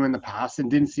sponsored a team in the past and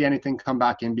didn't see anything come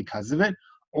back in because of it,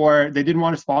 or they didn't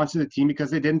want to sponsor the team because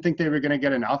they didn't think they were going to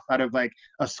get enough out of like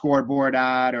a scoreboard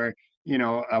ad or,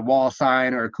 a wall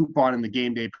sign or a coupon in the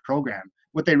game day program.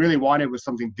 What they really wanted was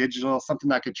something digital, something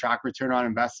that could track return on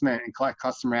investment and collect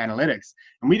customer analytics.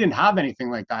 And we didn't have anything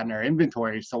like that in our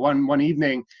inventory. So one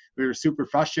evening we were super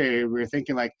frustrated. We were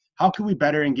thinking like, how can we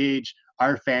better engage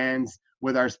our fans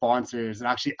with our sponsors and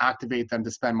actually activate them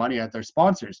to spend money at their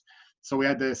sponsors? So we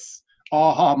had this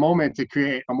aha moment to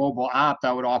create a mobile app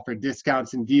that would offer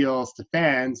discounts and deals to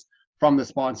fans from the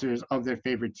sponsors of their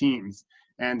favorite teams.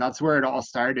 And that's where it all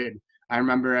started. I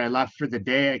remember I left for the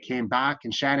day, I came back,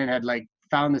 and Shannon had like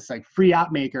found this like free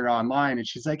app maker online, and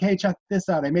she's like, hey, check this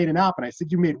out, I made an app. And I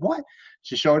said, you made what?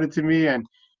 She showed it to me, and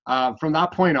from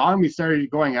that point on, we started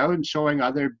going out and showing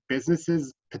other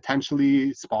businesses,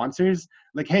 potentially sponsors,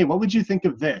 like, hey, what would you think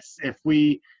of this if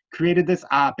we created this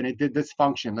app and it did this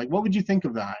function? Like, what would you think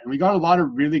of that? And we got a lot of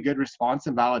really good response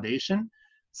and validation.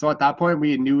 So at that point,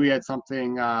 we knew we had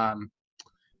something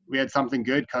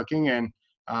good cooking, and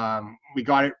we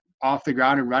got it off the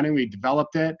ground and running. We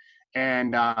developed it,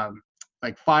 and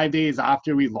like 5 days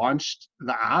after we launched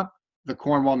the app, the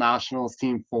Cornwall Nationals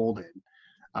team folded.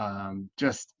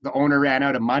 Just the owner ran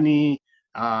out of money.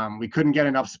 We couldn't get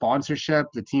enough sponsorship.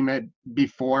 The team had,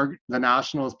 before the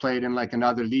Nationals, played in like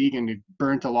another league, and it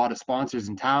burnt a lot of sponsors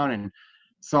in town. And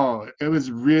so it was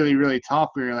really, really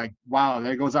tough. We were like, wow,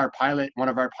 there goes one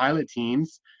of our pilot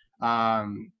teams.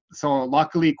 So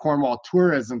luckily Cornwall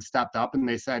Tourism stepped up and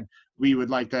they said, we would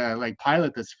like to like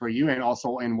pilot this for you, and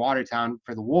also in Watertown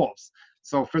for the Wolves.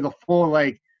 So for the full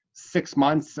like 6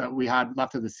 months that we had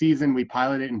left of the season, we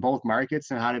piloted in both markets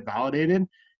and had it validated.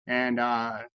 And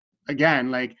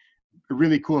again, like a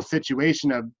really cool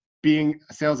situation of being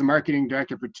a sales and marketing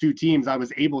director for 2 teams. I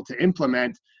was able to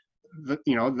implement the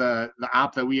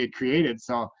app that we had created.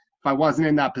 So if I wasn't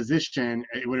in that position,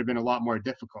 it would have been a lot more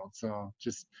difficult. So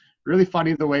just really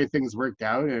funny the way things worked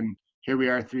out, and here we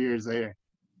are 3 years later.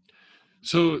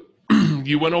 So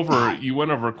you went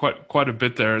over quite a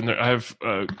bit there, and I have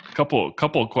a couple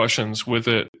of questions with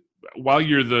it. While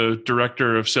you're the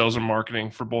director of sales and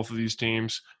marketing for both of these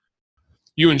teams,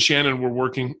 you and Shannon were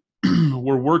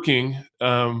working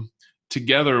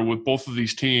together with both of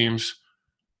these teams.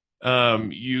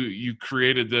 You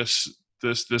created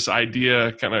this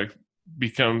idea kind of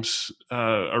becomes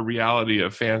a reality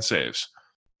of FanSaves.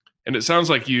 And it sounds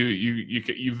like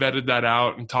you vetted that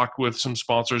out and talked with some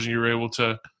sponsors, and you were able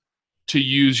to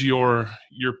use your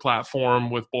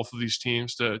platform with both of these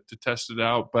teams to test it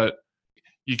out. But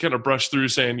you kind of brushed through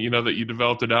saying, that you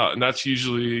developed it out, and that's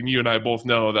usually, and you and I both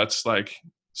know, that's like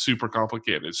super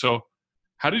complicated. So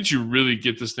how did you really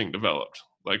get this thing developed?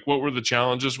 Like, what were the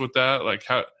challenges with that? Like,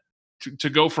 how to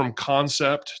go from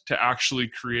concept to actually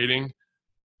creating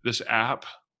this app?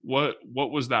 What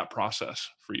was that process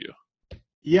for you?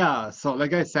 Yeah, so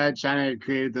like I said, Shannon had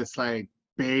created this like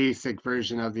basic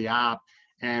version of the app,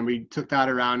 and we took that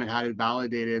around and had it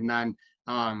validated. And then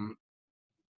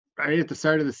right at the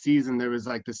start of the season, there was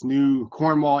like this new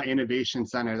Cornwall Innovation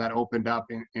Center that opened up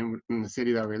in the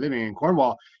city that we're living in,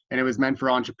 Cornwall, and it was meant for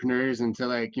entrepreneurs and to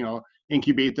like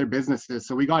incubate their businesses.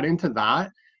 So we got into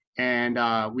that, and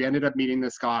we ended up meeting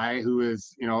this guy who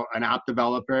is an app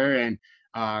developer, and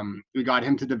we got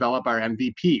him to develop our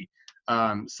MVP.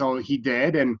 So he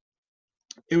did, and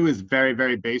it was very,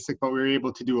 very basic, but we were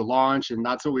able to do a launch, and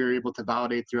that's what we were able to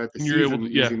validate throughout the And you're season able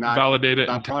to using validate it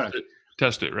that and product.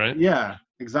 Test it, right? Yeah,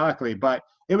 exactly. But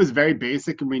it was very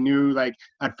basic, and we knew like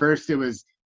at first it was,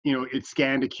 it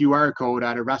scanned a QR code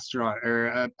at a restaurant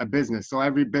or a business. So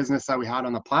every business that we had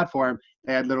on the platform,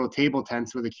 they had little table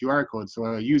tents with a QR code. So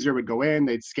a user would go in,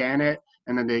 they'd scan it,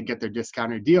 and then they'd get their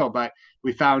discounted deal. But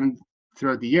we found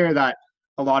throughout the year that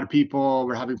a lot of people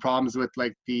were having problems with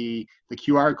like the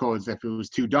QR codes, if it was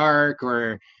too dark,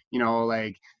 or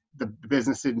like the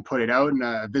business didn't put it out in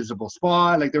a visible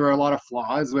spot. Like there were a lot of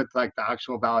flaws with like the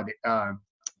actual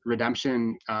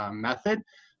redemption method.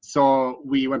 So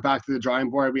we went back to the drawing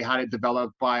board. We had it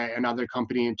developed by another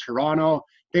company in Toronto.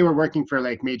 They were working for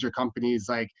like major companies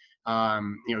like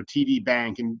TD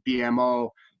Bank and BMO,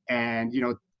 and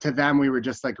to them we were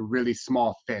just like a really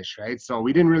small fish, right? So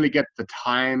we didn't really get the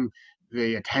time,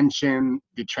 the attention,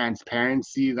 the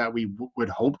transparency that we would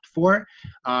hoped for.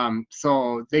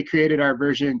 So they created our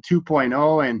version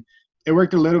 2.0, and it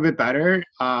worked a little bit better.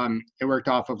 It worked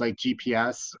off of like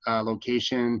GPS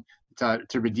location.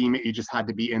 To redeem it, you just had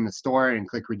to be in the store and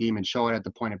click redeem and show it at the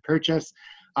point of purchase.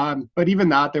 But even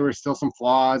that, there were still some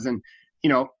flaws, and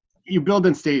you build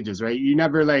in stages, right? You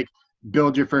never like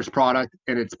build your first product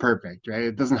and it's perfect, right?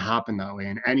 It doesn't happen that way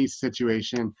in any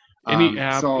situation. Any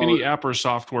app or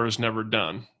software is never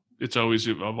done. It's always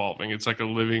evolving. It's like a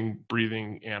living,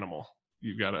 breathing animal.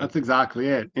 That's exactly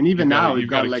it. And even now you've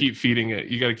got to keep feeding it.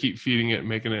 You got to keep feeding it,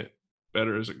 making it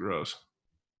better as it grows.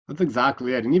 That's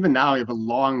exactly it. And even now we have a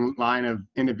long line of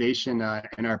innovation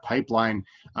in our pipeline,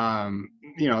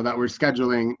 that we're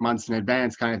scheduling months in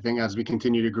advance kind of thing as we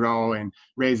continue to grow and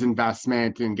raise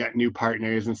investment and get new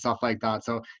partners and stuff like that.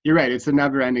 So you're right. It's a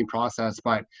never ending process.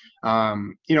 But,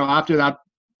 after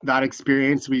that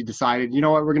experience, we decided,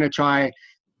 we're going to try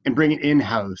and bring it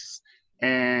in-house.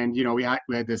 And,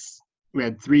 we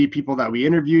had 3 people that we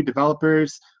interviewed,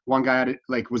 developers. One guy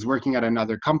was working at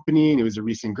another company, and he was a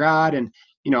recent grad. And,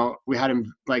 we had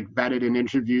him like vetted and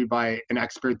interviewed by an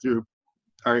expert through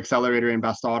our accelerator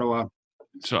Invest Ottawa.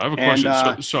 So I have a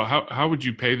question. So how would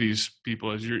you pay these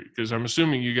people because I'm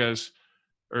assuming you guys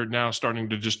are now starting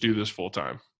to just do this full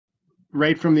time?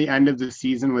 Right from the end of the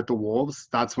season with the Wolves,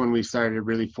 that's when we started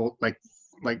really full, like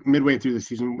midway through the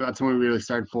season. That's when we really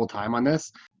started full time on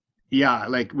this. Yeah,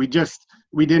 like we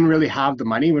didn't really have the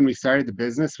money when we started the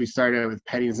business. We started with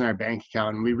pennies in our bank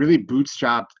account, and we really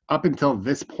bootstrapped up until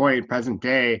this point, present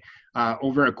day,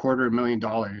 over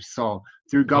 $250,000. So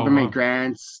through government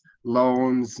grants,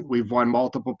 loans, we've won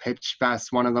multiple pitch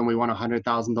fests. One of them, we won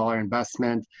 $100,000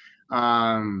 investment.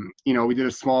 We did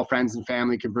a small friends and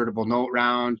family convertible note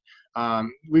round.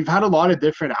 We've had a lot of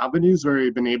different avenues where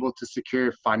we've been able to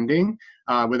secure funding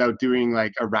without doing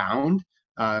like a round.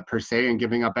 Per se, and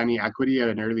giving up any equity at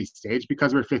an early stage.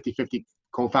 Because we're 50-50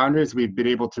 co-founders, we've been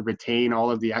able to retain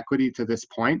all of the equity to this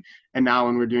point. And now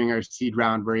when we're doing our seed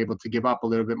round, we're able to give up a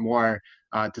little bit more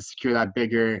to secure that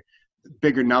bigger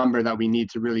number that we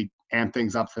need to really amp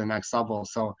things up to the next level.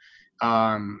 So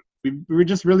we were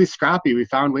just really scrappy. We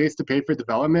found ways to pay for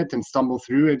development and stumble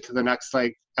through into the next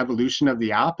like evolution of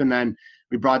the app. And then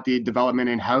we brought the development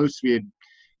in-house. We had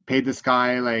paid this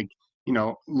guy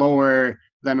lower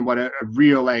than what a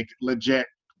real like legit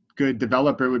good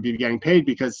developer would be getting paid,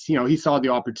 because he saw the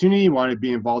opportunity, wanted to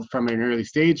be involved from an early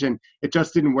stage, and it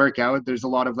just didn't work out. There's a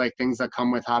lot of like things that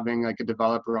come with having like a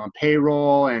developer on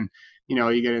payroll, and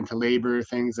you get into labor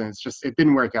things, and it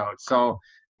didn't work out. So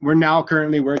we're now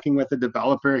currently working with a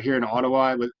developer here in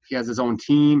Ottawa. He has his own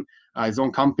team, his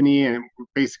own company, and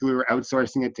basically we're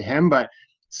outsourcing it to him. But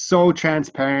so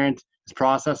transparent. His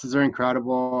processes are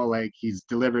incredible. Like, he's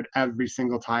delivered every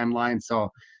single timeline. So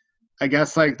I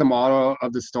guess like the model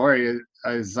of the story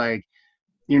is like,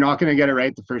 you're not going to get it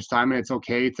right the first time, and it's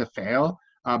okay to fail.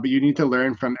 But you need to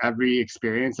learn from every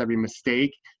experience, every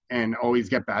mistake, and always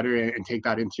get better and take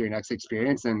that into your next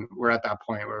experience. And we're at that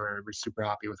point where we're super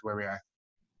happy with where we are.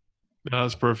 No,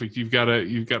 that's perfect. You've got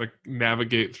to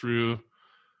navigate through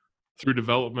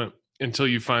development until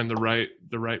you find the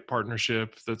right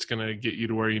partnership that's going to get you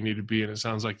to where you need to be. And it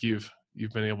sounds like you've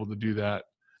been able to do that.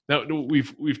 Now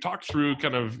we've talked through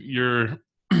kind of your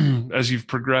as you've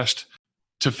progressed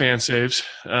to FanSaves,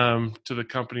 to the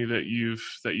company that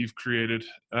you've created.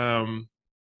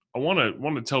 I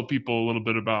want to tell people a little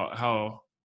bit about how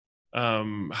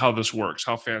this works,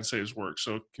 how FanSaves works.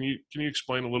 So can you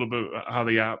explain a little bit how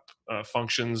the app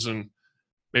functions and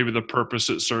maybe the purpose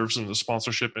it serves in the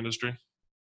sponsorship industry?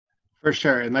 For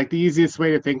sure. And like the easiest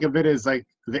way to think of it is like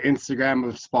the Instagram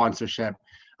of sponsorship.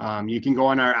 You can go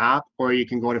on our app, or you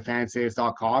can go to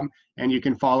fansaves.com and you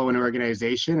can follow an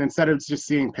organization. Instead of just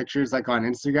seeing pictures like on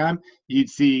Instagram, you'd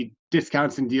see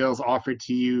discounts and deals offered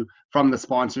to you from the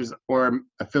sponsors or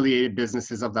affiliated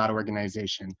businesses of that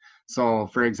organization. So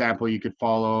for example, you could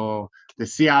follow the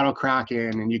Seattle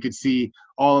Kraken and you could see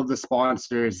all of the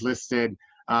sponsors listed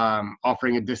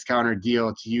offering a discount or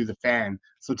deal to you, the fan.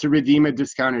 So to redeem a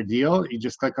discount or deal, you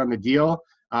just click on the deal.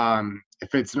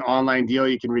 If it's an online deal,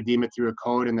 you can redeem it through a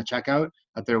code in the checkout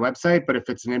at their website. But if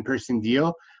it's an in-person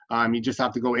deal, you just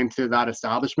have to go into that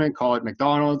establishment, call it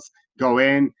McDonald's, go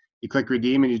in, you click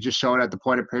redeem, and you just show it at the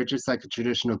point of purchase like a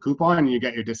traditional coupon, and you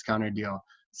get your discount or deal.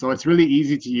 So it's really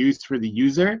easy to use for the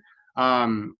user.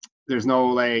 There's no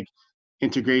like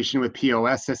integration with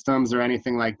POS systems or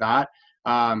anything like that.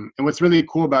 And what's really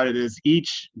cool about it is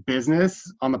each business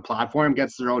on the platform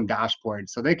gets their own dashboard.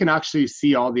 So they can actually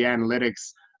see all the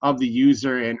analytics of the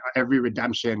user and every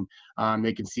redemption.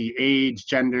 They can see age,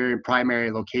 gender,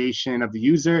 primary location of the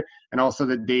user, and also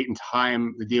the date and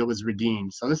time the deal was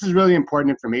redeemed. So this is really important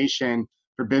information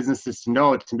for businesses to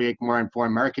know to make more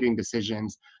informed marketing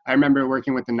decisions. I remember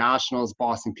working with the Nationals,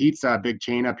 Boston Pizza, a big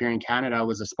chain up here in Canada,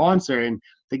 was a sponsor, and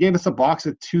they gave us a box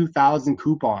with 2,000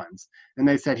 coupons. And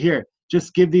they said, here,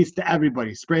 just give these to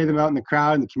everybody, spray them out in the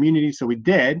crowd, in the community. So we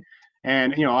did.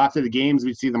 And, after the games,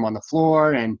 we'd see them on the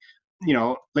floor. And,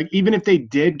 like even if they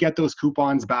did get those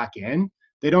coupons back in,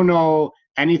 they don't know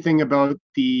anything about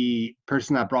the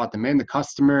person that brought them in, the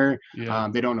customer. Yeah.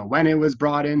 They don't know when it was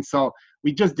brought in. So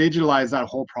we just digitalized that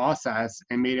whole process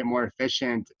and made it more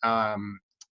efficient,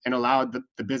 and allowed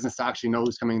the business to actually know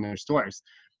who's coming in their stores.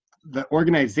 The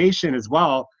organization as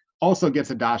well also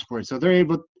gets a dashboard. So they're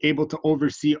able to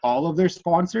oversee all of their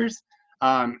sponsors,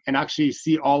 and actually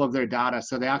see all of their data.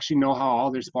 So they actually know how all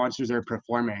their sponsors are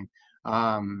performing.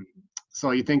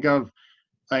 So you think of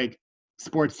like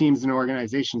sports teams and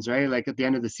organizations, right? Like at the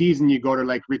end of the season, you go to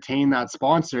like retain that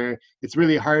sponsor. It's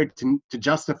really hard to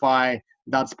justify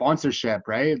that sponsorship,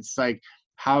 right? It's like,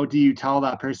 how do you tell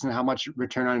that person how much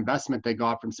return on investment they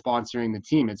got from sponsoring the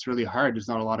team? It's really hard. There's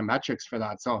not a lot of metrics for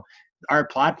that. So our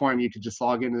platform, you could just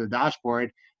log into the dashboard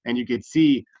and you could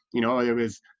see, there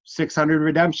was 600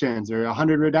 redemptions or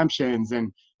 100 redemptions.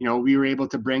 And, we were able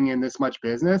to bring in this much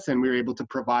business and we were able to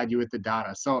provide you with the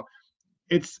data. So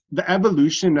it's the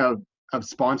evolution of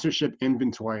sponsorship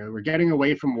inventory. We're getting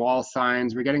away from wall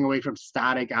signs. We're getting away from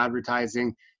static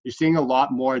advertising. You're seeing a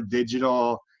lot more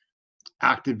digital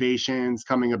activations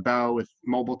coming about with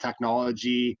mobile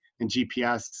technology and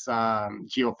GPS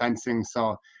geofencing.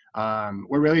 So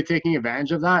we're really taking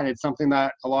advantage of that. And it's something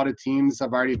that a lot of teams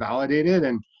have already validated,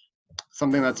 and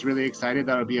something that's really excited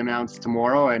that'll be announced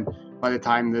tomorrow. And by the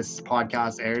time this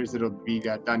podcast airs, it'll be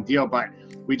a done deal. But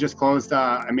we just closed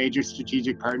a major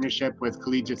strategic partnership with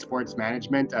Collegiate Sports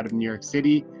Management out of New York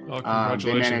City. Oh,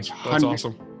 congratulations. That's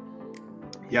awesome.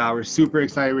 Yeah, we're super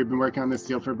excited. We've been working on this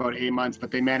deal for about 8 months,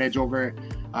 but they manage over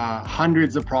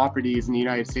hundreds of properties in the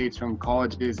United States, from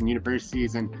colleges and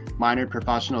universities and minor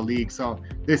professional leagues. So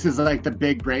this is like the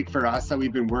big break for us that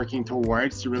we've been working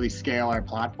towards to really scale our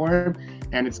platform.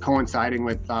 And it's coinciding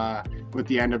with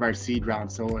the end of our seed round.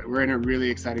 So we're in a really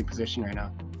exciting position right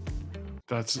now.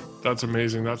 That's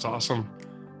amazing. That's awesome.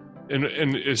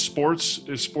 And is sports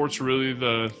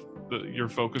really your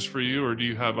focus for you, or do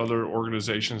you have other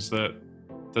organizations that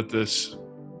this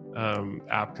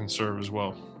app can serve as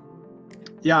well?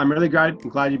 Yeah, I'm really glad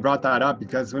you brought that up,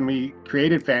 because when we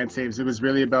created FanSaves, it was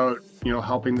really about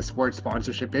helping the sports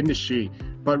sponsorship industry.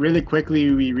 But really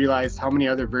quickly, we realized how many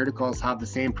other verticals have the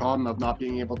same problem of not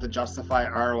being able to justify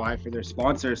ROI for their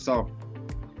sponsors. So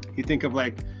you think of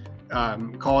like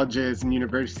colleges and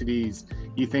universities,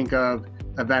 you think of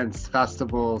events,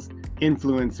 festivals,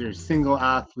 influencers, single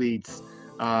athletes,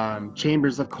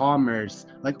 chambers of commerce,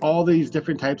 like all these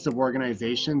different types of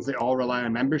organizations, they all rely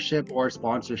on membership or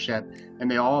sponsorship, and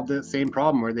they all have the same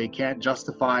problem where they can't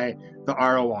justify the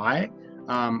ROI.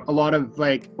 A lot of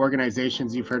like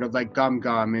organizations you've heard of, like Gum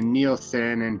Gum and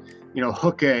Nielsen and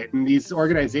Hook It, and these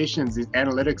organizations, these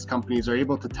analytics companies, are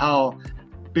able to tell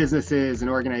businesses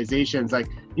and organizations like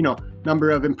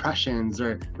number of impressions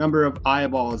or number of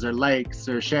eyeballs or likes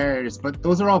or shares, but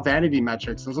those are all vanity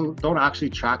metrics. Those don't actually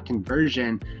track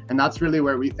conversion, and that's really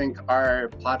where we think our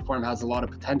platform has a lot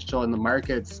of potential in the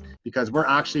markets, because we're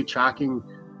actually tracking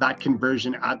that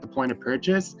conversion at the point of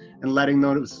purchase and letting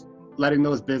those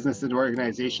businesses and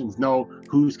organizations know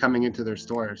who's coming into their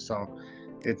stores. So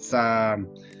it's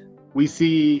we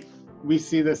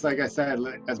see this, like I said,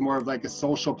 as more of like a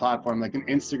social platform, like an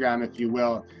Instagram, if you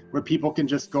will, where people can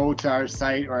just go to our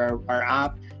site or our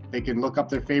app. They can look up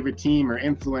their favorite team or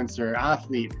influencer or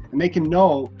athlete, and they can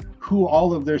know who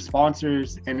all of their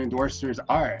sponsors and endorsers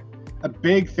are. A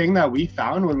big thing that we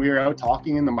found when we were out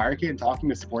talking in the market and talking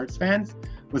to sports fans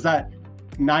was that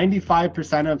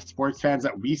 95% of sports fans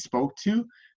that we spoke to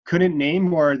couldn't name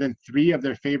more than 3 of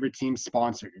their favorite team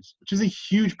sponsors, which is a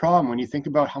huge problem when you think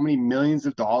about how many millions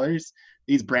of dollars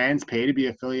these brands pay to be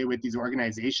affiliated with these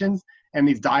organizations, and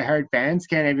these diehard fans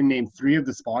can't even name 3 of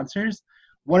the sponsors.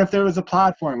 What if there was a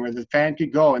platform where the fan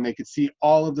could go and they could see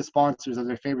all of the sponsors of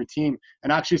their favorite team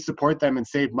and actually support them and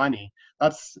save money?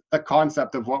 That's the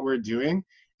concept of what we're doing,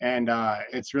 and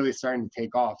it's really starting to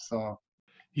take off. So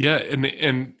Yeah,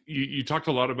 and you talked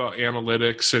a lot about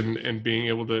analytics and being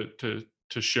able to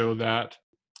show that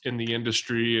in the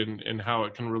industry and how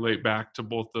it can relate back to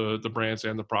both the brands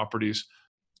and the properties.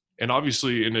 And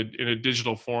obviously in a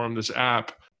digital form, this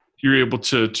app, you're able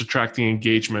to track the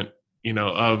engagement,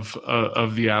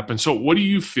 of the app. And so what do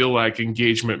you feel like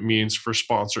engagement means for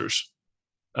sponsors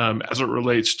as it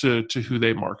relates to who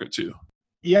they market to?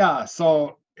 yeah,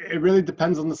 so it really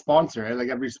depends on the sponsor, right? Like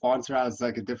every sponsor has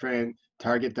like a different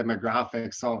target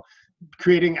demographic. So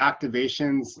creating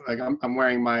activations, like I'm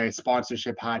wearing my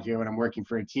sponsorship hat here when I'm working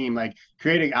for a team, like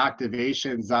creating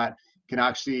activations that can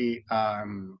actually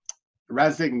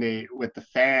resonate with the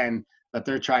fan that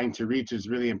they're trying to reach is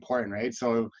really important, right?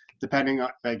 So depending on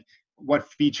like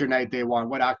what feature night they want,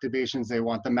 what activations they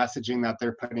want, the messaging that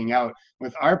they're putting out.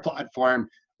 With our platform,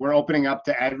 we're opening up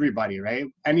to everybody, right?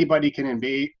 Anybody can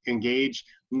engage.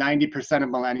 90% of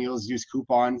millennials use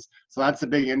coupons. So that's a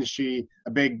big demographic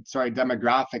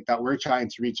that we're trying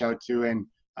to reach out to and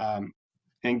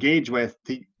engage with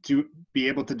to be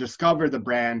able to discover the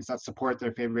brands that support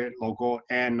their favorite local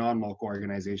and non-local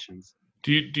organizations.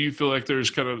 Do you feel like there's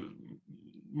kind of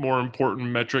more important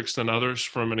metrics than others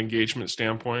from an engagement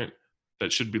standpoint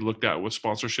that should be looked at with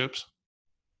sponsorships?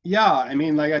 Yeah, I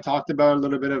mean, like I talked about a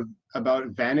little bit about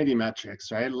vanity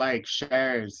metrics, right? Like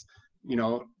shares,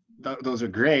 those are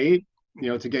great,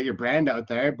 to get your brand out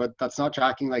there, but that's not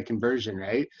tracking like conversion,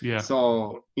 right? Yeah.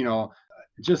 So,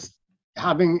 just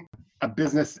having a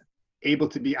business able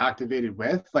to be activated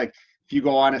with, like if you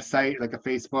go on a site like a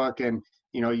Facebook and,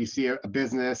 you see a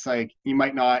business, like you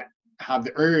might not have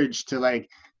the urge to like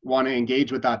want to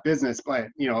engage with that business. But,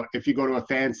 if you go to a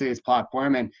FanSaves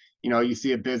platform and, you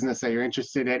see a business that you're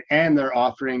interested in and they're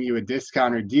offering you a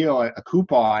discount or deal, a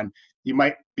coupon, you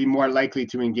might be more likely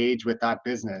to engage with that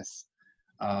business.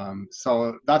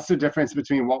 So that's the difference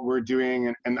between what we're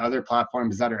doing and other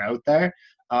platforms that are out there.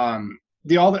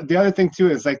 The other thing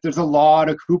too is like there's a lot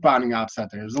of couponing apps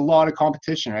out there. There's a lot of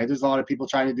competition, right? There's a lot of people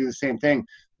trying to do the same thing.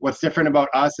 What's different about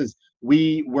us is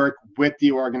we work with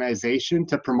the organization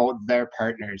to promote their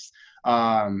partners.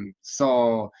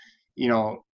 So,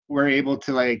 we're able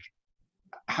to like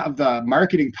have the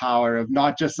marketing power of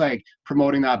not just like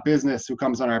promoting that business who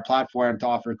comes on our platform to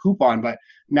offer a coupon, but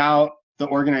now the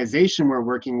organization we're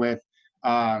working with,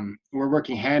 we're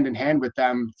working hand in hand with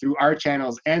them through our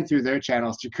channels and through their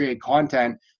channels to create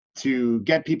content to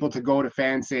get people to go to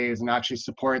FanSaves and actually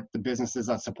support the businesses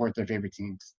that support their favorite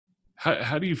teams.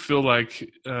 How do you feel like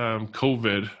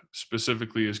COVID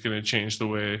specifically is going to change the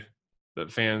way that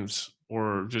fans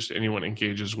or just anyone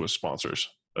engages with sponsors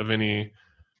of any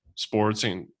sports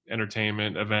and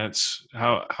entertainment events?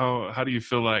 How do you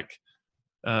feel like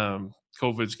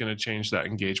COVID's going to change that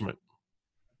engagement?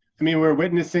 I mean, we're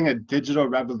witnessing a digital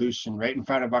revolution right in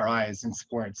front of our eyes in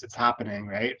sports. It's happening,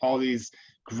 right? All these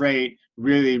great,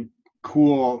 really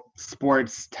cool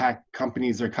sports tech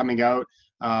companies are coming out.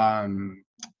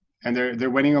 and they're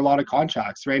winning a lot of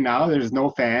contracts right now. There's no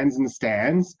fans in the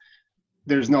stands.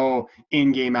 There's no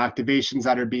in-game activations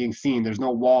that are being seen. There's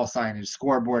no wall signage,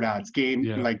 scoreboard ads, game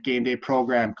day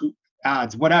program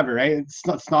ads, whatever, right? It's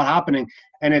not happening,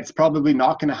 and it's probably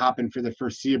not going to happen for the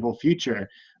foreseeable future.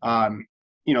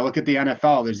 Look at the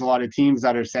NFL. There's a lot of teams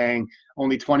that are saying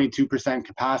only 22%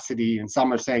 capacity, and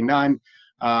some are saying none.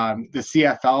 The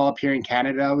CFL up here in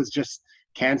Canada was just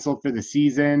canceled for the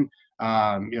season.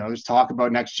 There's talk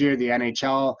about next year the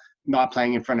NHL not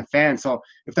playing in front of fans. So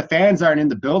if the fans aren't in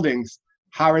the buildings,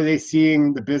 how are they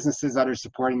seeing the businesses that are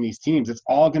supporting these teams? It's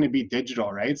all going to be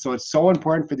digital, right? So it's so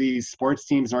important for these sports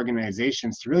teams and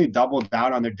organizations to really double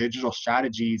down on their digital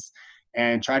strategies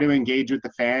and try to engage with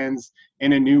the fans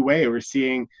in a new way. We're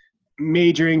seeing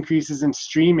major increases in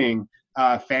streaming,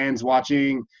 fans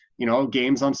watching,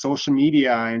 games on social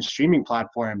media and streaming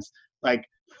platforms. Like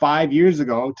 5 years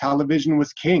ago, television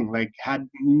was king, like had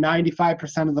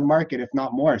 95% of the market, if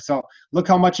not more. So look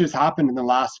how much has happened in the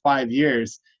last 5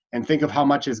 years. And think of how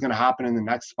much is going to happen in the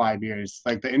next 5 years.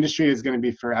 Like the industry is going to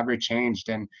be forever changed.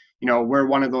 And, we're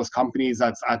one of those companies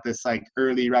that's at this like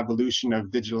early revolution of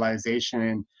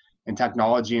digitalization and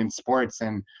technology in sports.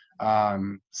 And I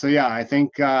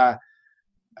think a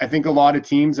lot of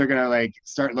teams are going to like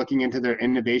start looking into their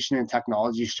innovation and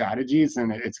technology strategies,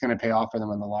 and it's going to pay off for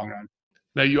them in the long run.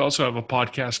 Now you also have a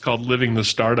podcast called Living the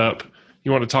Startup.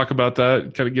 You want to talk about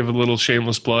that? Kind of give a little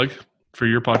shameless plug for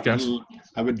your podcast?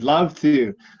 I would love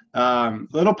to.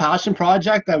 Little passion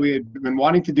project that we had been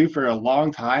wanting to do for a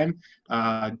long time.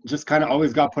 Just kind of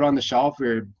always got put on the shelf. We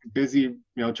were busy,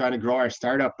 trying to grow our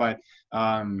startup, but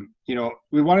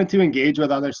we wanted to engage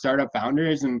with other startup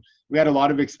founders, and we had a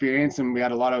lot of experience, and we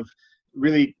had a lot of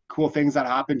really cool things that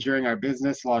happened during our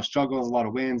business, a lot of struggles, a lot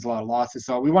of wins, a lot of losses.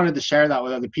 So we wanted to share that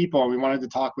with other people, and we wanted to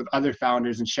talk with other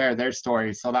founders and share their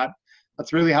stories. So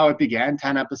that's really how it began.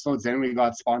 10 episodes in, we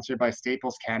got sponsored by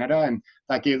Staples Canada, and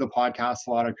that gave the podcast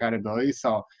a lot of credibility.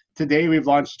 So today we've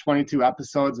launched 22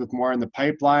 episodes with more in the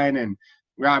pipeline, and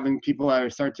we're having people that are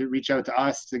starting to reach out to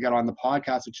us to get on the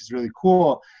podcast, which is really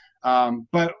cool.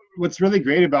 But what's really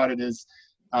great about it is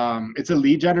it's a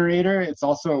lead generator. It's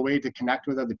also a way to connect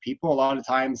with other people. A lot of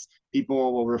times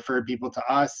people will refer people to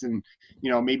us, and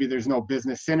maybe there's no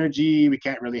business synergy. We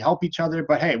can't really help each other,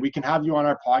 but hey, we can have you on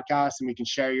our podcast and we can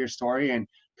share your story and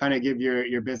kind of give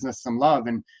your business some love.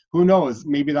 And who knows,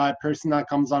 maybe that person that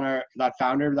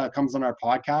founder that comes on our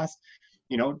podcast,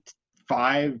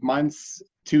 5 months,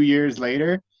 2 years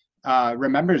later,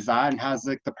 remembers that and has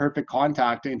like the perfect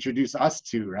contact to introduce us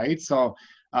to, right? So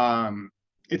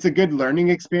it's a good learning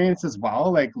experience as well,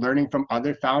 like learning from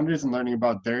other founders and learning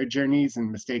about their journeys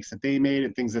and mistakes that they made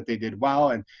and things that they did well,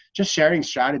 and just sharing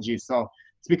strategies. So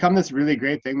it's become this really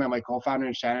great thing that my co-founder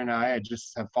and Shannon and I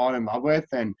just have fallen in love with.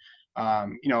 And,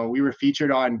 we were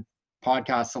featured on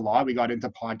podcasts a lot. We got into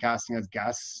podcasting as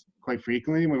guests quite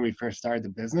frequently when we first started the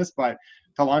business, but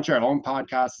to launch our own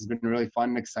podcast has been really fun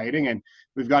and exciting. And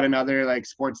we've got another like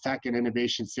sports tech and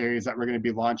innovation series that we're going to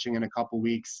be launching in a couple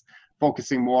weeks,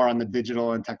 focusing more on the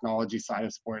digital and technology side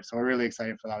of sports. So we're really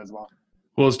excited for that as well.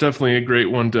 Well, it's definitely a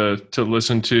great one to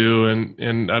listen to,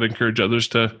 and I'd encourage others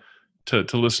to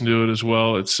listen to it as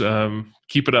well. It's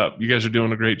keep it up. You guys are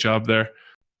doing a great job there.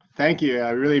 Thank you.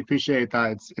 I really appreciate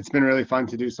that. It's been really fun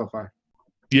to do so far.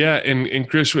 Yeah, and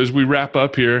Kris, as we wrap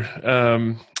up here,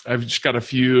 I've just got a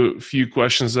few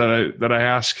questions that I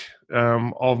ask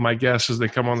all of my guests as they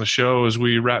come on the show as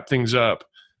we wrap things up.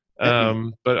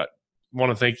 But I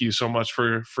want to thank you so much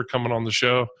for coming on the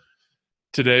show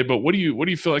today. But what do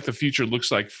you feel like the future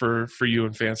looks like for you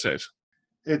and FanSaves?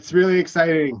 It's really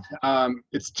exciting.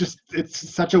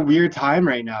 It's such a weird time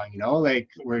right now, like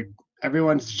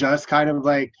everyone's just kind of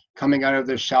like coming out of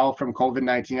their shell from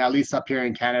COVID-19, at least up here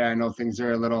in Canada. I know things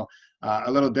are a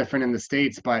little different in the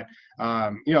States, but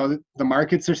the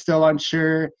markets are still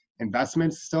unsure,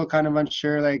 investments still kind of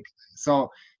unsure.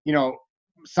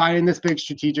 Signing this big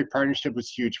strategic partnership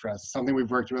was huge for us. Something we've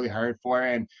worked really hard for,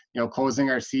 and closing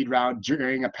our seed round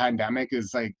during a pandemic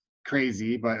is like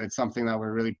crazy, but it's something that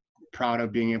we're really proud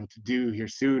of being able to do here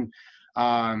soon.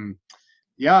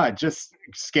 Just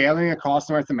scaling across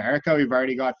North America. We've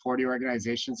already got 40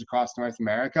 organizations across North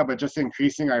America, but just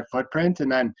increasing our footprint,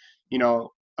 and then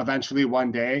eventually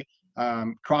one day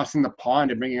crossing the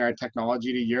pond and bringing our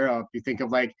technology to Europe. You think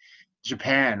of like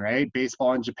Japan, right?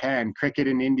 Baseball in Japan, cricket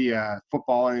in India,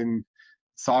 football and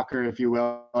soccer, if you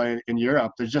will, in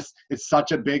Europe. It's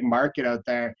such a big market out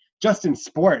there just in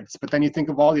sports. But then you think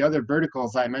of all the other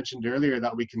verticals I mentioned earlier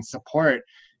that we can support.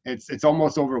 It's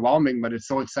almost overwhelming, but it's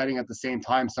so exciting at the same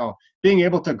time. So being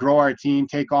able to grow our team,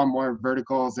 take on more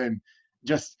verticals, and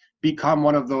just become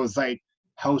one of those like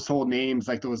household names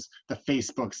like the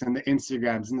Facebooks and the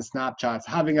Instagrams and the Snapchats,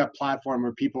 having a platform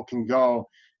where people can go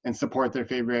and support their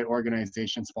favorite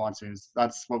organization sponsors.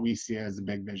 That's what we see as a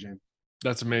big vision.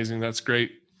 That's amazing. That's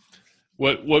great.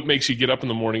 What makes you get up in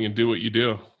the morning and do what you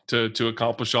do to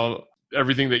accomplish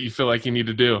everything that you feel like you need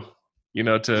to do,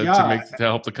 to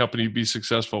help the company be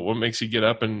successful? What makes you get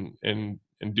up and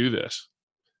do this?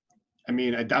 I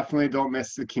mean, I definitely don't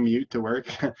miss the commute to work.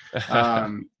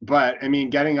 But I mean,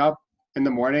 getting up in the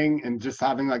morning and just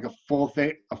having like a full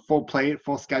plate,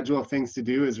 full schedule of things to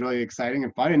do is really exciting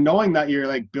and fun. And knowing that you're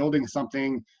like building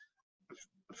something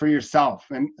for yourself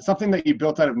and something that you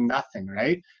built out of nothing,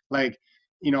 right? Like,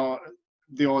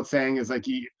 the old saying is like,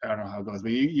 I don't know how it goes,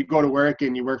 but you go to work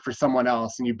and you work for someone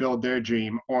else and you build their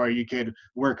dream, or you could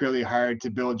work really hard to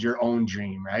build your own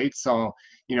dream, right? So,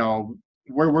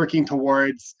 we're working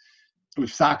towards,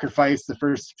 we've sacrificed the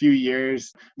first few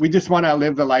years. We just want to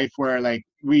live the life where like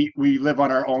we live on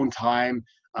our own time,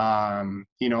 and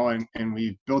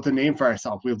we've built a name for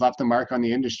ourselves. We've left a mark on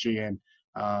the industry, and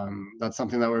that's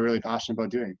something that we're really passionate about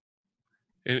doing.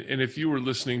 And if you were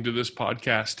listening to this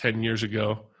podcast 10 years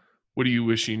ago, what do you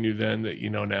wish you knew then that you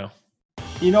know now?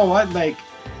 You know what? Like,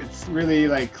 it's really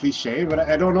like cliche, but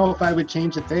I don't know if I would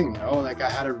change a thing. Like I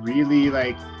had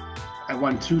I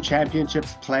won 2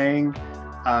 championships playing.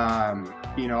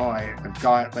 I've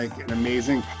got like an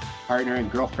amazing partner and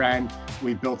girlfriend.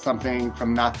 We built something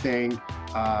from nothing.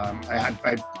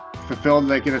 I fulfilled,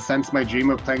 like, in a sense, my dream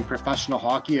of playing professional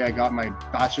hockey. I got my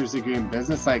bachelor's degree in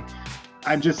business. Like,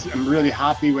 I'm really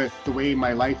happy with the way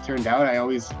my life turned out.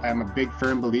 I'm a big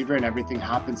firm believer in everything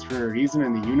happens for a reason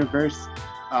in the universe.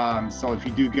 So if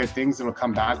you do good things, it'll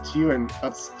come back to you. And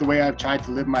that's the way I've tried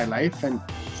to live my life. And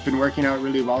it's been working out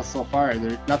really well so far.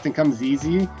 Nothing comes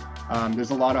easy. There's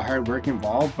a lot of hard work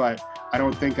involved, but I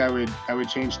don't think I would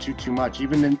change too much.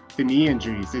 Even the knee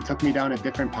injuries, they took me down a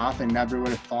different path I never would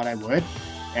have thought I would.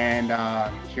 And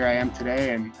here I am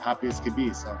today, and happy as could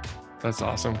be. So that's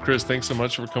awesome. Kris, thanks so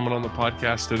much for coming on the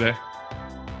podcast today.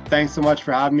 Thanks so much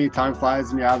for having me. Time flies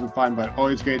and you're having fun, but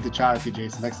always great to chat with you,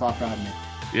 Jason. Thanks a lot for having me.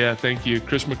 Yeah, thank you.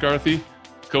 Kris McCarthy,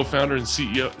 co-founder and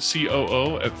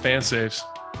COO at FanSaves.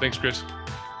 Thanks, Kris.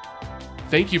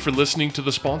 Thank you for listening to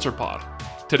the Sponsor Pod.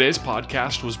 Today's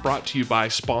podcast was brought to you by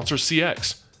Sponsor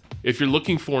CX. If you're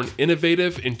looking for an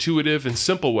innovative, intuitive, and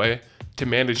simple way to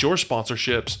manage your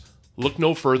sponsorships, look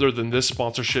no further than this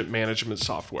sponsorship management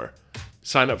software.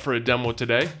 Sign up for a demo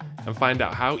today and find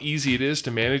out how easy it is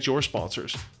to manage your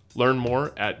sponsors. Learn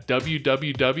more at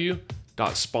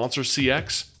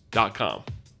www.sponsorcx.com.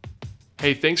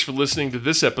 Hey, thanks for listening to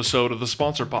this episode of the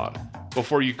Sponsor Pod.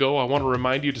 Before you go, I want to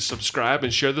remind you to subscribe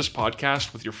and share this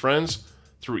podcast with your friends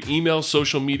through email,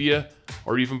 social media,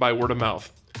 or even by word of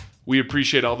mouth. We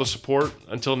appreciate all the support.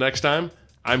 Until next time,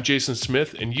 I'm Jason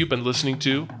Smith, and you've been listening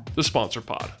to the Sponsor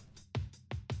Pod.